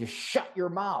 but if you shut your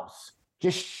mouth,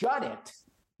 just shut it.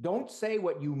 Don't say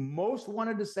what you most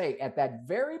wanted to say at that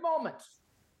very moment.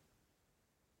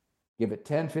 Give it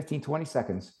 10, 15, 20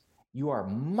 seconds. You are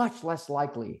much less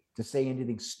likely to say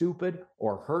anything stupid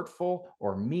or hurtful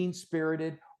or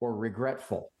mean-spirited or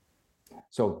regretful.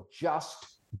 So just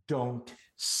don't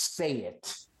say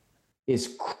it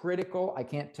is critical. I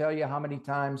can't tell you how many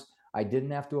times I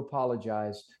didn't have to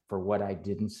apologize for what I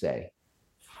didn't say.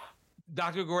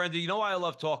 Dr. Guarendi, you know why I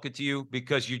love talking to you?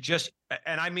 Because you just,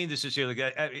 and I mean this sincerely,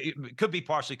 it could be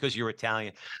partially because you're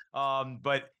Italian,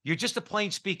 but you're just a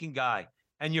plain speaking guy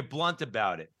and you're blunt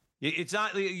about it. It's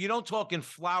not, you don't talk in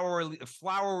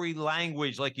flowery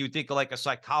language like you think like a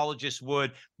psychologist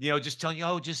would, just telling you,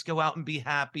 oh, just go out and be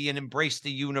happy and embrace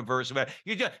the universe.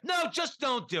 You just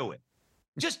don't do it.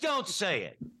 Just don't say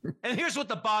it. And here's what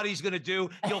the body's going to do.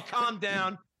 You'll calm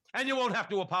down and you won't have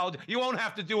to apologize. You won't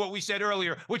have to do what we said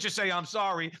earlier, which is say, I'm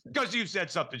sorry, because you said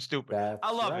something stupid.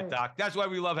 I love it, Doc. That's why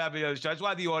we love having you on the show. That's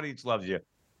why the audience loves you.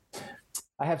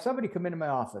 I have somebody come into my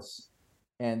office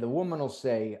and the woman will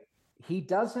say, he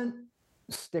doesn't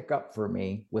stick up for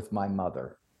me with my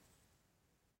mother.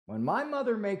 When my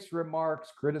mother makes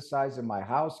remarks criticizing my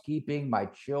housekeeping, my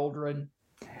children,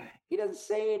 he doesn't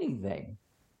say anything.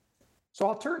 So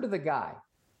I'll turn to the guy.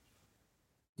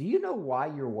 Do you know why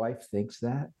your wife thinks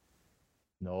that?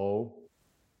 No.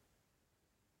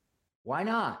 Why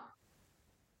not?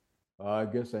 I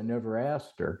guess I never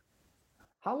asked her.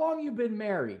 How long you been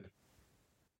married?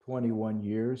 21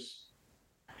 years.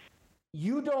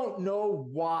 You don't know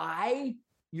why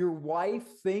your wife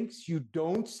thinks you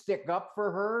don't stick up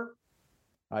for her?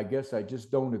 I guess I just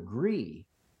don't agree.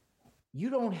 You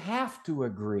don't have to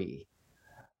agree.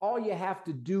 All you have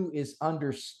to do is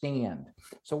understand.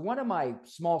 So one of my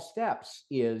small steps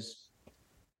is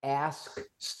ask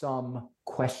some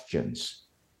questions.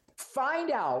 Find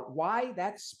out why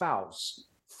that spouse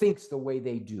thinks the way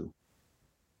they do.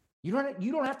 You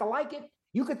don't have to like it.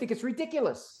 You could think it's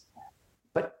ridiculous.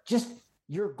 But just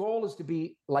your goal is to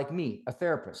be like me, a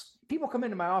therapist. People come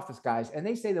into my office, guys, and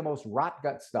they say the most rot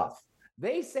gut stuff.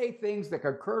 They say things that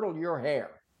could curdle your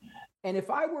hair. And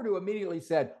if I were to immediately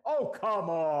said, oh, come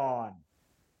on,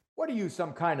 what are you,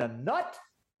 some kind of nut?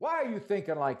 Why are you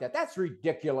thinking like that? That's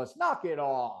ridiculous. Knock it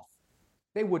off.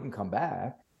 They wouldn't come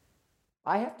back.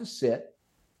 I have to sit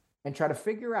and try to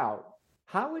figure out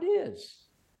how it is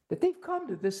that they've come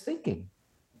to this thinking.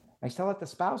 I tell it to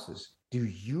spouses. Do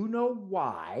you know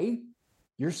why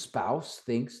your spouse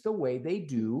thinks the way they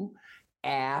do?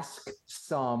 Ask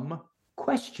some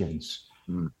questions.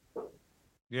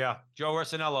 Yeah. Joe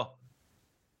Rossinello.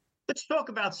 Let's talk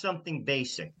about something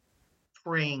basic.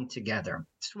 Praying together.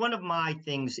 It's one of my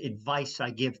things, advice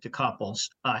I give to couples,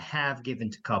 have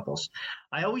given to couples.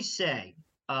 I always say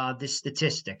this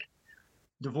statistic: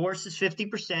 divorce is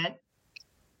 50%.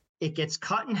 It gets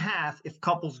cut in half if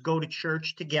couples go to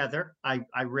church together. I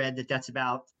read that that's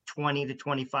about 20 to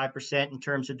 25% in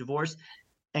terms of divorce.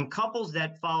 And couples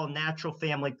that follow natural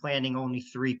family planning, only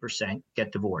 3%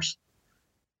 get divorced.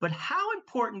 But how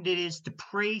important it is to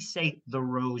pray, say, the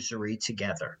rosary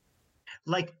together.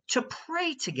 Like, to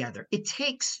pray together, it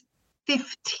takes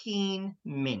 15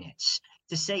 minutes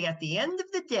to say at the end of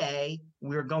the day,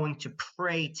 we're going to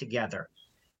pray together.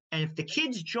 And if the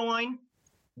kids join,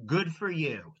 good for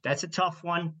you. That's a tough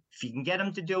one. If you can get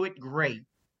them to do it, great.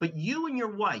 But you and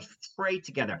your wife pray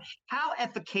together. How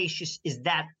efficacious is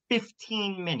that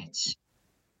 15 minutes?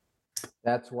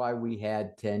 That's why we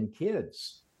had 10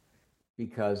 kids,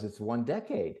 because it's 1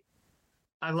 decade.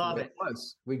 I love it.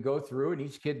 We go through and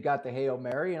each kid got the Hail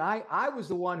Mary. And I was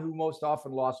the one who most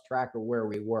often lost track of where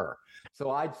we were. So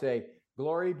I'd say,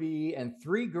 glory be. And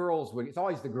 3 girls it's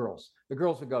always the girls. The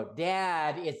girls would go,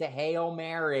 Dad, it's a Hail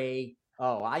Mary.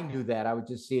 Oh, I knew that. I would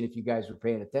just see it if you guys were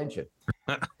paying attention.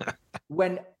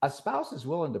 When a spouse is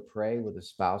willing to pray with a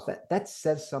spouse, that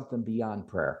says something beyond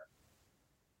prayer.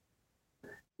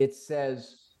 It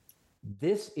says,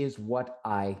 this is what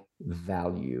I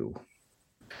value.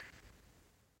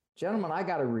 Gentlemen, I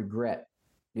got a regret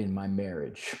in my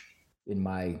marriage, in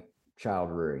my child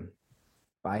rearing.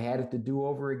 If I had it to do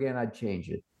over again, I'd change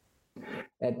it.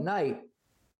 At night,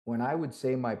 when I would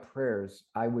say my prayers,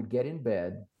 I would get in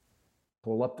bed,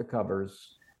 pull up the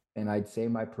covers, and I'd say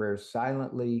my prayers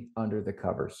silently under the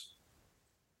covers.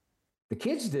 The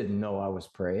kids didn't know I was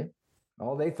praying.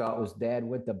 All they thought was Dad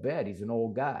went to bed. He's an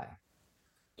old guy.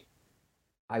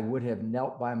 I would have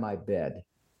knelt by my bed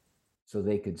so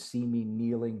they could see me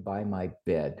kneeling by my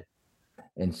bed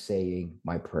and saying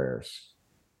my prayers.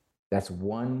 That's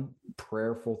one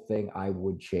prayerful thing I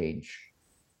would change.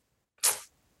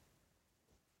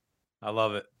 I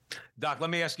love it. Doc, let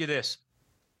me ask you this.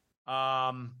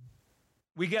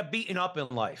 We get beaten up in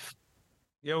life.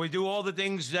 You know, we do all the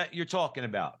things that you're talking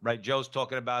about, right? Joe's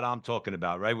talking about, I'm talking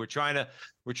about, right? We're trying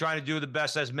to do the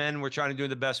best as men. We're trying to do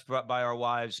the best by our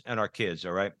wives and our kids,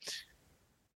 all right?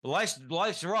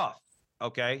 Life's rough.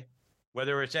 Okay.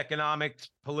 Whether it's economic,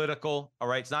 political, all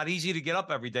right. It's not easy to get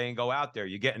up every day and go out there.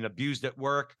 You're getting abused at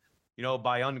work, you know,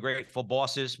 by ungrateful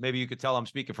bosses. Maybe you could tell I'm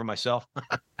speaking for myself.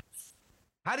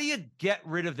 How do you get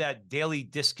rid of that daily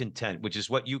discontent, which is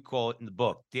what you call it in the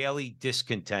book, daily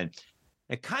discontent,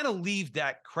 and kind of leave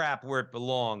that crap where it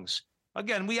belongs?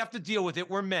 Again, we have to deal with it.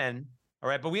 We're men. All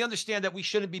right. But we understand that we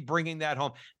shouldn't be bringing that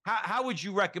home. How would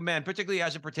you recommend, particularly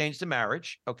as it pertains to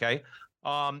marriage? Okay.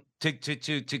 To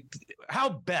how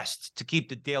best to keep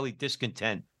the daily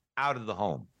discontent out of the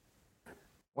home?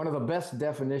 One of the best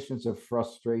definitions of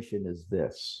frustration is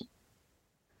this.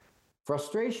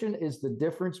 Frustration is the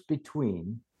difference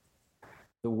between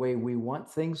the way we want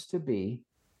things to be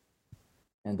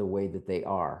and the way that they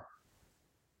are.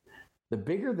 The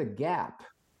bigger the gap,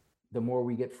 the more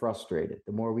we get frustrated,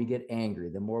 the more we get angry,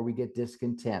 the more we get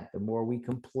discontent, the more we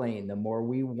complain, the more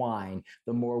we whine,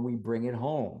 the more we bring it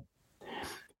home.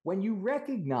 When you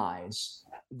recognize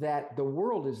that the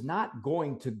world is not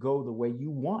going to go the way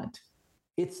you want,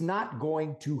 it's not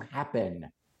going to happen.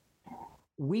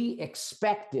 We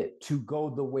expect it to go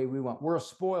the way we want. We're a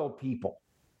spoiled people.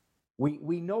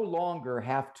 We no longer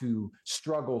have to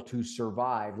struggle to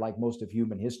survive like most of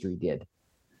human history did.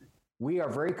 We are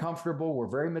very comfortable. We're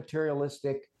very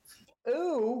materialistic.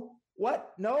 Ooh,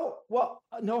 what? No, well,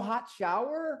 no hot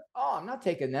shower? Oh, I'm not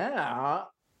taking that.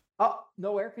 Oh,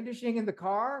 no air conditioning in the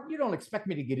car? You don't expect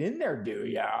me to get in there, do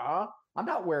ya? I'm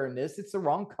not wearing this. It's the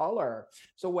wrong color.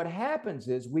 So what happens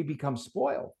is we become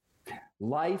spoiled.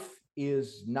 Life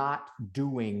is not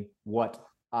doing what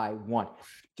I want.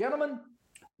 Gentlemen,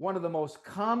 one of the most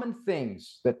common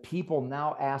things that people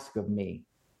now ask of me,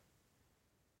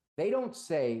 they don't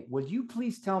say, would you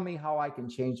please tell me how I can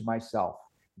change myself?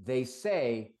 They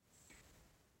say,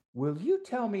 will you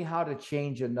tell me how to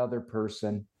change another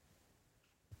person?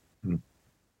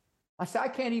 I say, I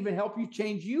can't even help you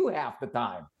change you half the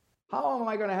time. How am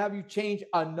I going to have you change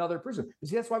another person? You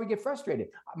see, that's why we get frustrated.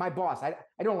 My boss, I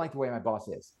don't like the way my boss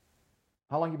is.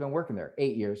 How long you been working there?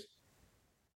 8 years.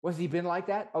 Was he been like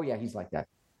that? Oh, yeah, he's like that.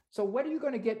 So when are you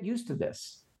going to get used to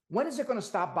this? When is it going to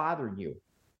stop bothering you?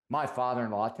 My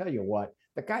father-in-law, I'll tell you what,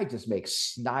 the guy just makes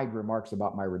snide remarks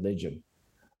about my religion.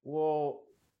 Well,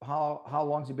 how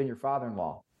long's he been your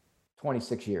father-in-law?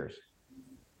 26 years.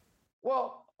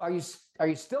 Well, are you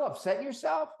still upsetting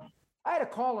yourself? I had a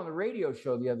call on the radio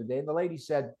show the other day, and the lady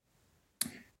said,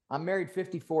 I'm married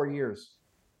 54 years,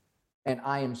 and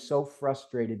I am so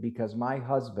frustrated because my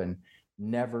husband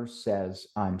never says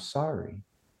I'm sorry.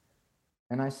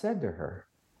 And I said to her,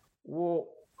 well,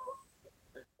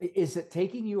 is it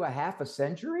taking you a half a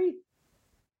century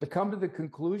to come to the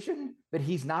conclusion that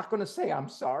he's not going to say I'm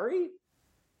sorry?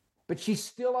 But she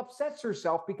still upsets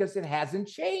herself because it hasn't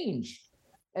changed.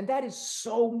 And that is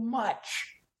so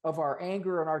much of our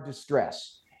anger and our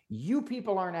distress. You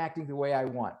people aren't acting the way I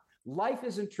want. Life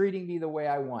isn't treating me the way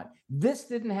I want. This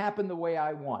didn't happen the way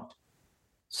I want.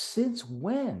 Since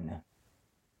when?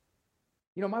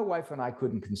 You know, my wife and I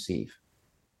couldn't conceive.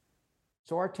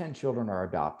 So our 10 children are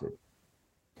adopted.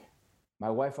 My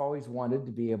wife always wanted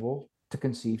to be able to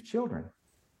conceive children.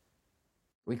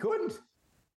 We couldn't.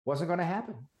 Wasn't going to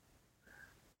happen.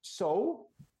 So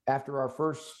after our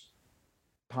first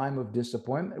time of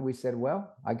disappointment, we said,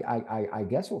 well, I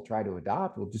guess we'll try to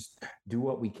adopt. We'll just do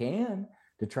what we can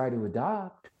to try to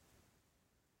adopt.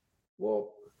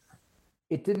 Well,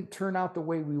 it didn't turn out the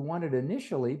way we wanted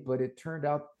initially, but it turned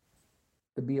out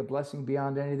to be a blessing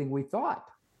beyond anything we thought.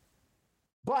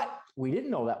 But we didn't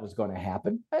know that was going to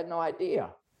happen. I had no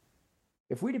idea.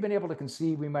 If we'd have been able to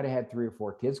conceive, we might have had 3 or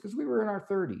 4 kids because we were in our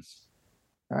 30s.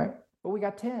 All right. But we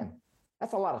got 10.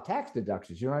 That's a lot of tax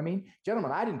deductions. You know what I mean?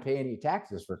 Gentlemen, I didn't pay any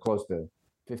taxes for close to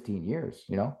 15 years,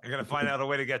 you know? You're going to find out a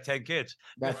way to get 10 kids.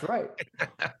 That's right.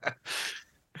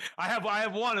 I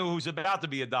have one who's about to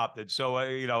be adopted. So,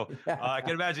 I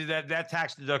can imagine that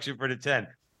tax deduction for the 10.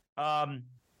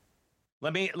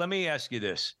 Let me ask you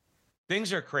this.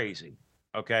 Things are crazy.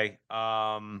 Okay.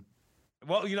 Well,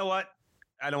 you know what?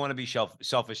 I don't want to be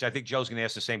selfish. I think Joe's going to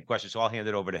ask the same question, so I'll hand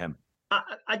it over to him.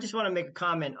 I just want to make a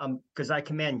comment because I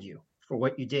commend you for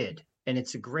what you did. And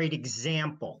it's a great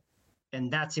example.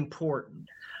 And that's important.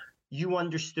 You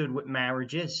understood what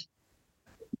marriage is.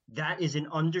 That is an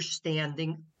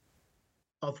understanding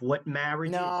of what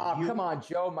marriage is. No, come on,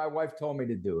 Joe. My wife told me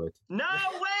to do it. No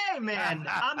way, man.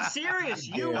 I'm serious.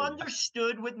 You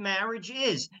understood what marriage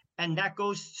is. And that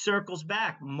circles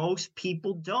back. Most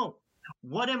people don't.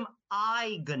 What am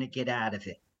I going to get out of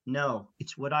it? No,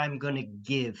 it's what I'm going to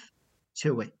give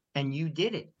to it. And you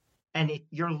did it. And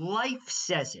your life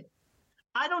says it.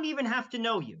 I don't even have to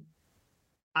know you.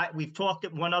 We've talked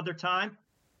at one other time.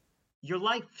 Your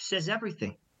life says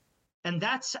everything. And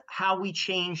that's how we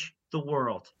change the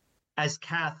world as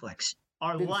Catholics.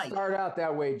 Our life. Didn't start out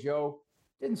that way, Joe.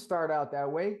 Didn't start out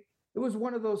that way. It was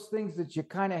one of those things that you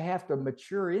kind of have to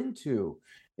mature into.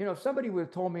 You know, if somebody would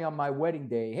have told me on my wedding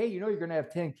day, hey, you're going to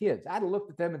have 10 kids, I'd have looked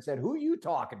at them and said, who are you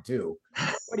talking to?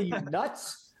 What are you,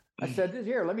 nuts? I said,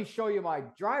 here, let me show you my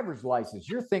driver's license.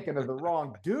 You're thinking of the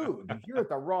wrong dude. You're at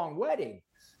the wrong wedding.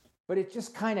 But it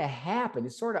just kind of happened.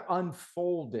 It sort of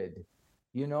unfolded,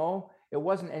 you know? It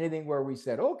wasn't anything where we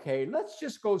said, okay, let's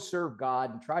just go serve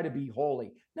God and try to be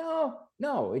holy.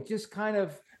 No, it just kind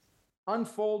of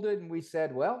unfolded. And we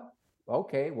said, well,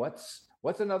 okay, what's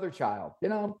another child?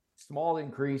 Small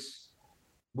increase.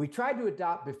 We tried to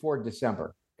adopt before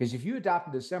December, because if you adopt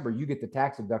in December, you get the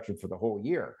tax deduction for the whole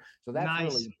year. So that's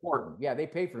really important. Yeah, they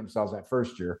pay for themselves that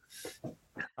first year.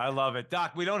 I love it.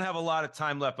 Doc, we don't have a lot of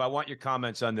time left. I want your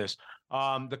comments on this.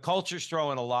 The culture's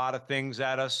throwing a lot of things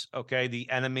at us. Okay. The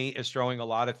enemy is throwing a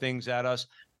lot of things at us.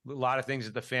 A lot of things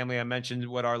at the family. I mentioned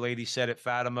what Our Lady said at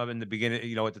Fatima in the beginning,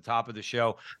 at the top of the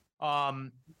show.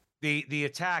 The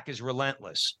attack is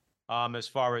relentless. As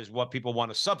far as what people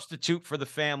want to substitute for the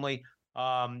family.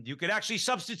 You could actually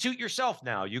substitute yourself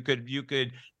now. You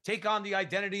could take on the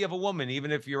identity of a woman,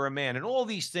 even if you're a man, and all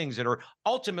these things that are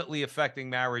ultimately affecting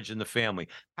marriage and the family.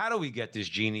 How do we get this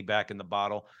genie back in the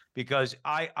bottle? Because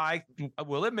I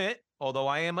will admit, although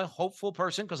I am a hopeful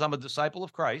person because I'm a disciple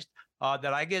of Christ,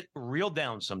 that I get real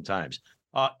down sometimes.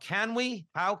 How can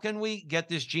we get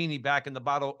this genie back in the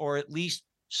bottle, or at least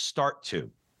start to?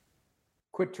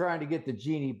 Quit trying to get the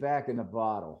genie back in the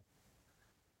bottle.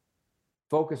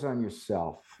 Focus on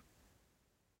yourself.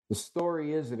 The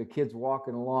story is that a kid's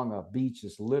walking along a beach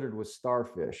that's littered with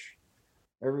starfish.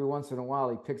 Every once in a while,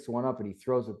 he picks one up and he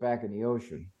throws it back in the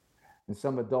ocean. And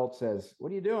some adult says,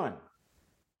 what are you doing?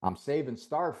 I'm saving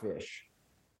starfish.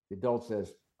 The adult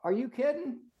says, are you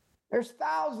kidding? There's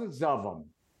thousands of them.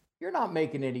 You're not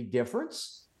making any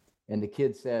difference. And the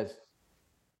kid says,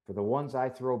 For the ones I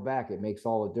throw back, it makes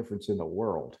all the difference in the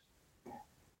world.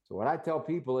 So what I tell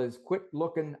people is quit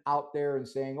looking out there and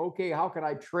saying, okay, how can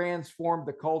I transform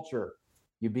the culture?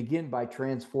 You begin by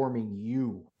transforming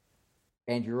you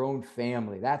and your own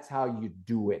family. That's how you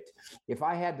do it. If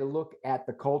I had to look at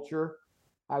the culture,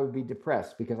 I would be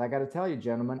depressed, because I got to tell you,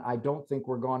 gentlemen, I don't think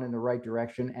we're going in the right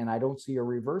direction, and I don't see a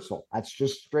reversal. That's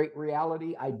just straight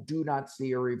reality. I do not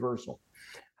see a reversal.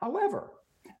 However,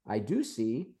 I do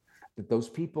see that those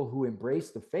people who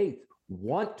embrace the faith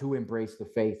want to embrace the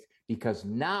faith, because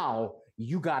now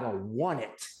you got to want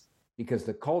it, because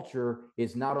the culture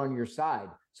is not on your side.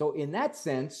 So in that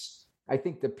sense, I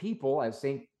think the people, as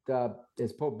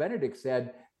Pope Benedict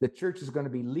said, the church is going to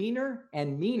be leaner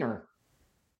and meaner,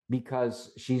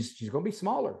 because she's going to be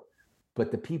smaller,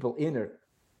 but the people in it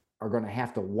are going to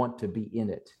have to want to be in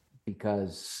it,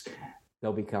 because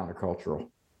they'll be countercultural.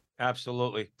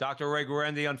 Absolutely. Dr. Ray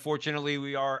Guarendi, unfortunately,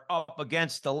 we are up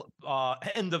against the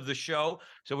end of the show,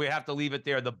 so we have to leave it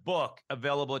there. The book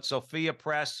available at Sophia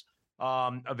Press,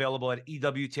 available at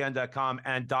EWTN.com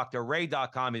and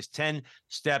drray.com is 10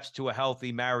 Steps to a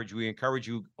Healthy Marriage. We encourage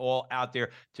you all out there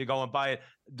to go and buy it.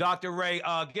 Dr. Ray,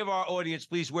 give our audience,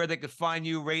 please, where they could find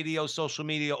you, radio, social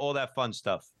media, all that fun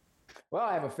stuff. Well,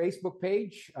 I have a Facebook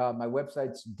page. My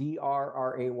website's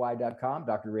drray.com,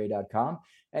 drray.com.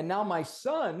 And now my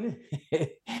son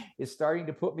is starting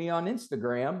to put me on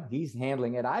Instagram. He's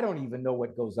handling it. I don't even know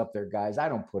what goes up there, guys. I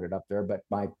don't put it up there, but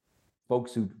my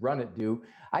folks who run it do.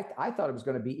 I thought it was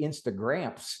going to be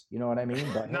Instagramps. You know what I mean?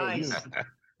 But nice.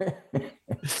 Hey,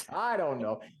 I don't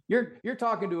know. You're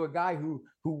talking to a guy who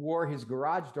wore his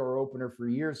garage door opener for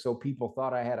years, so people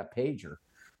thought I had a pager.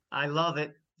 I love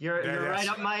it. You're right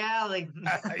up my alley.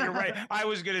 You're right. I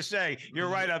was going to say, you're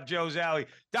right up Joe's alley.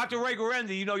 Dr. Ray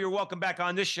Guarendi, you're welcome back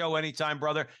on this show anytime,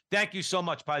 brother. Thank you so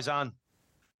much, Paisan.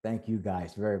 Thank you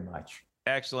guys very much.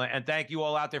 Excellent. And thank you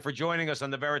all out there for joining us on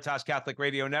the Veritas Catholic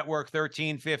Radio Network,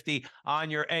 1350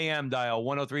 on your AM dial,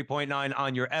 103.9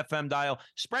 on your FM dial,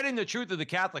 spreading the truth of the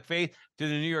Catholic faith to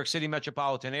the New York City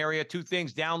metropolitan area. Two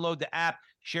things: download the app,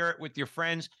 share it with your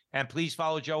friends, and please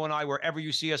follow Joe and I wherever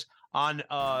you see us on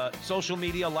social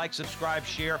media. Like, subscribe,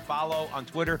 share, follow on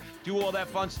Twitter, do all that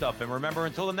fun stuff. And remember,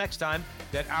 until the next time,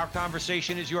 that our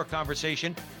conversation is your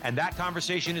conversation, and that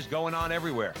conversation is going on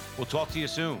everywhere. We'll talk to you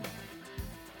soon.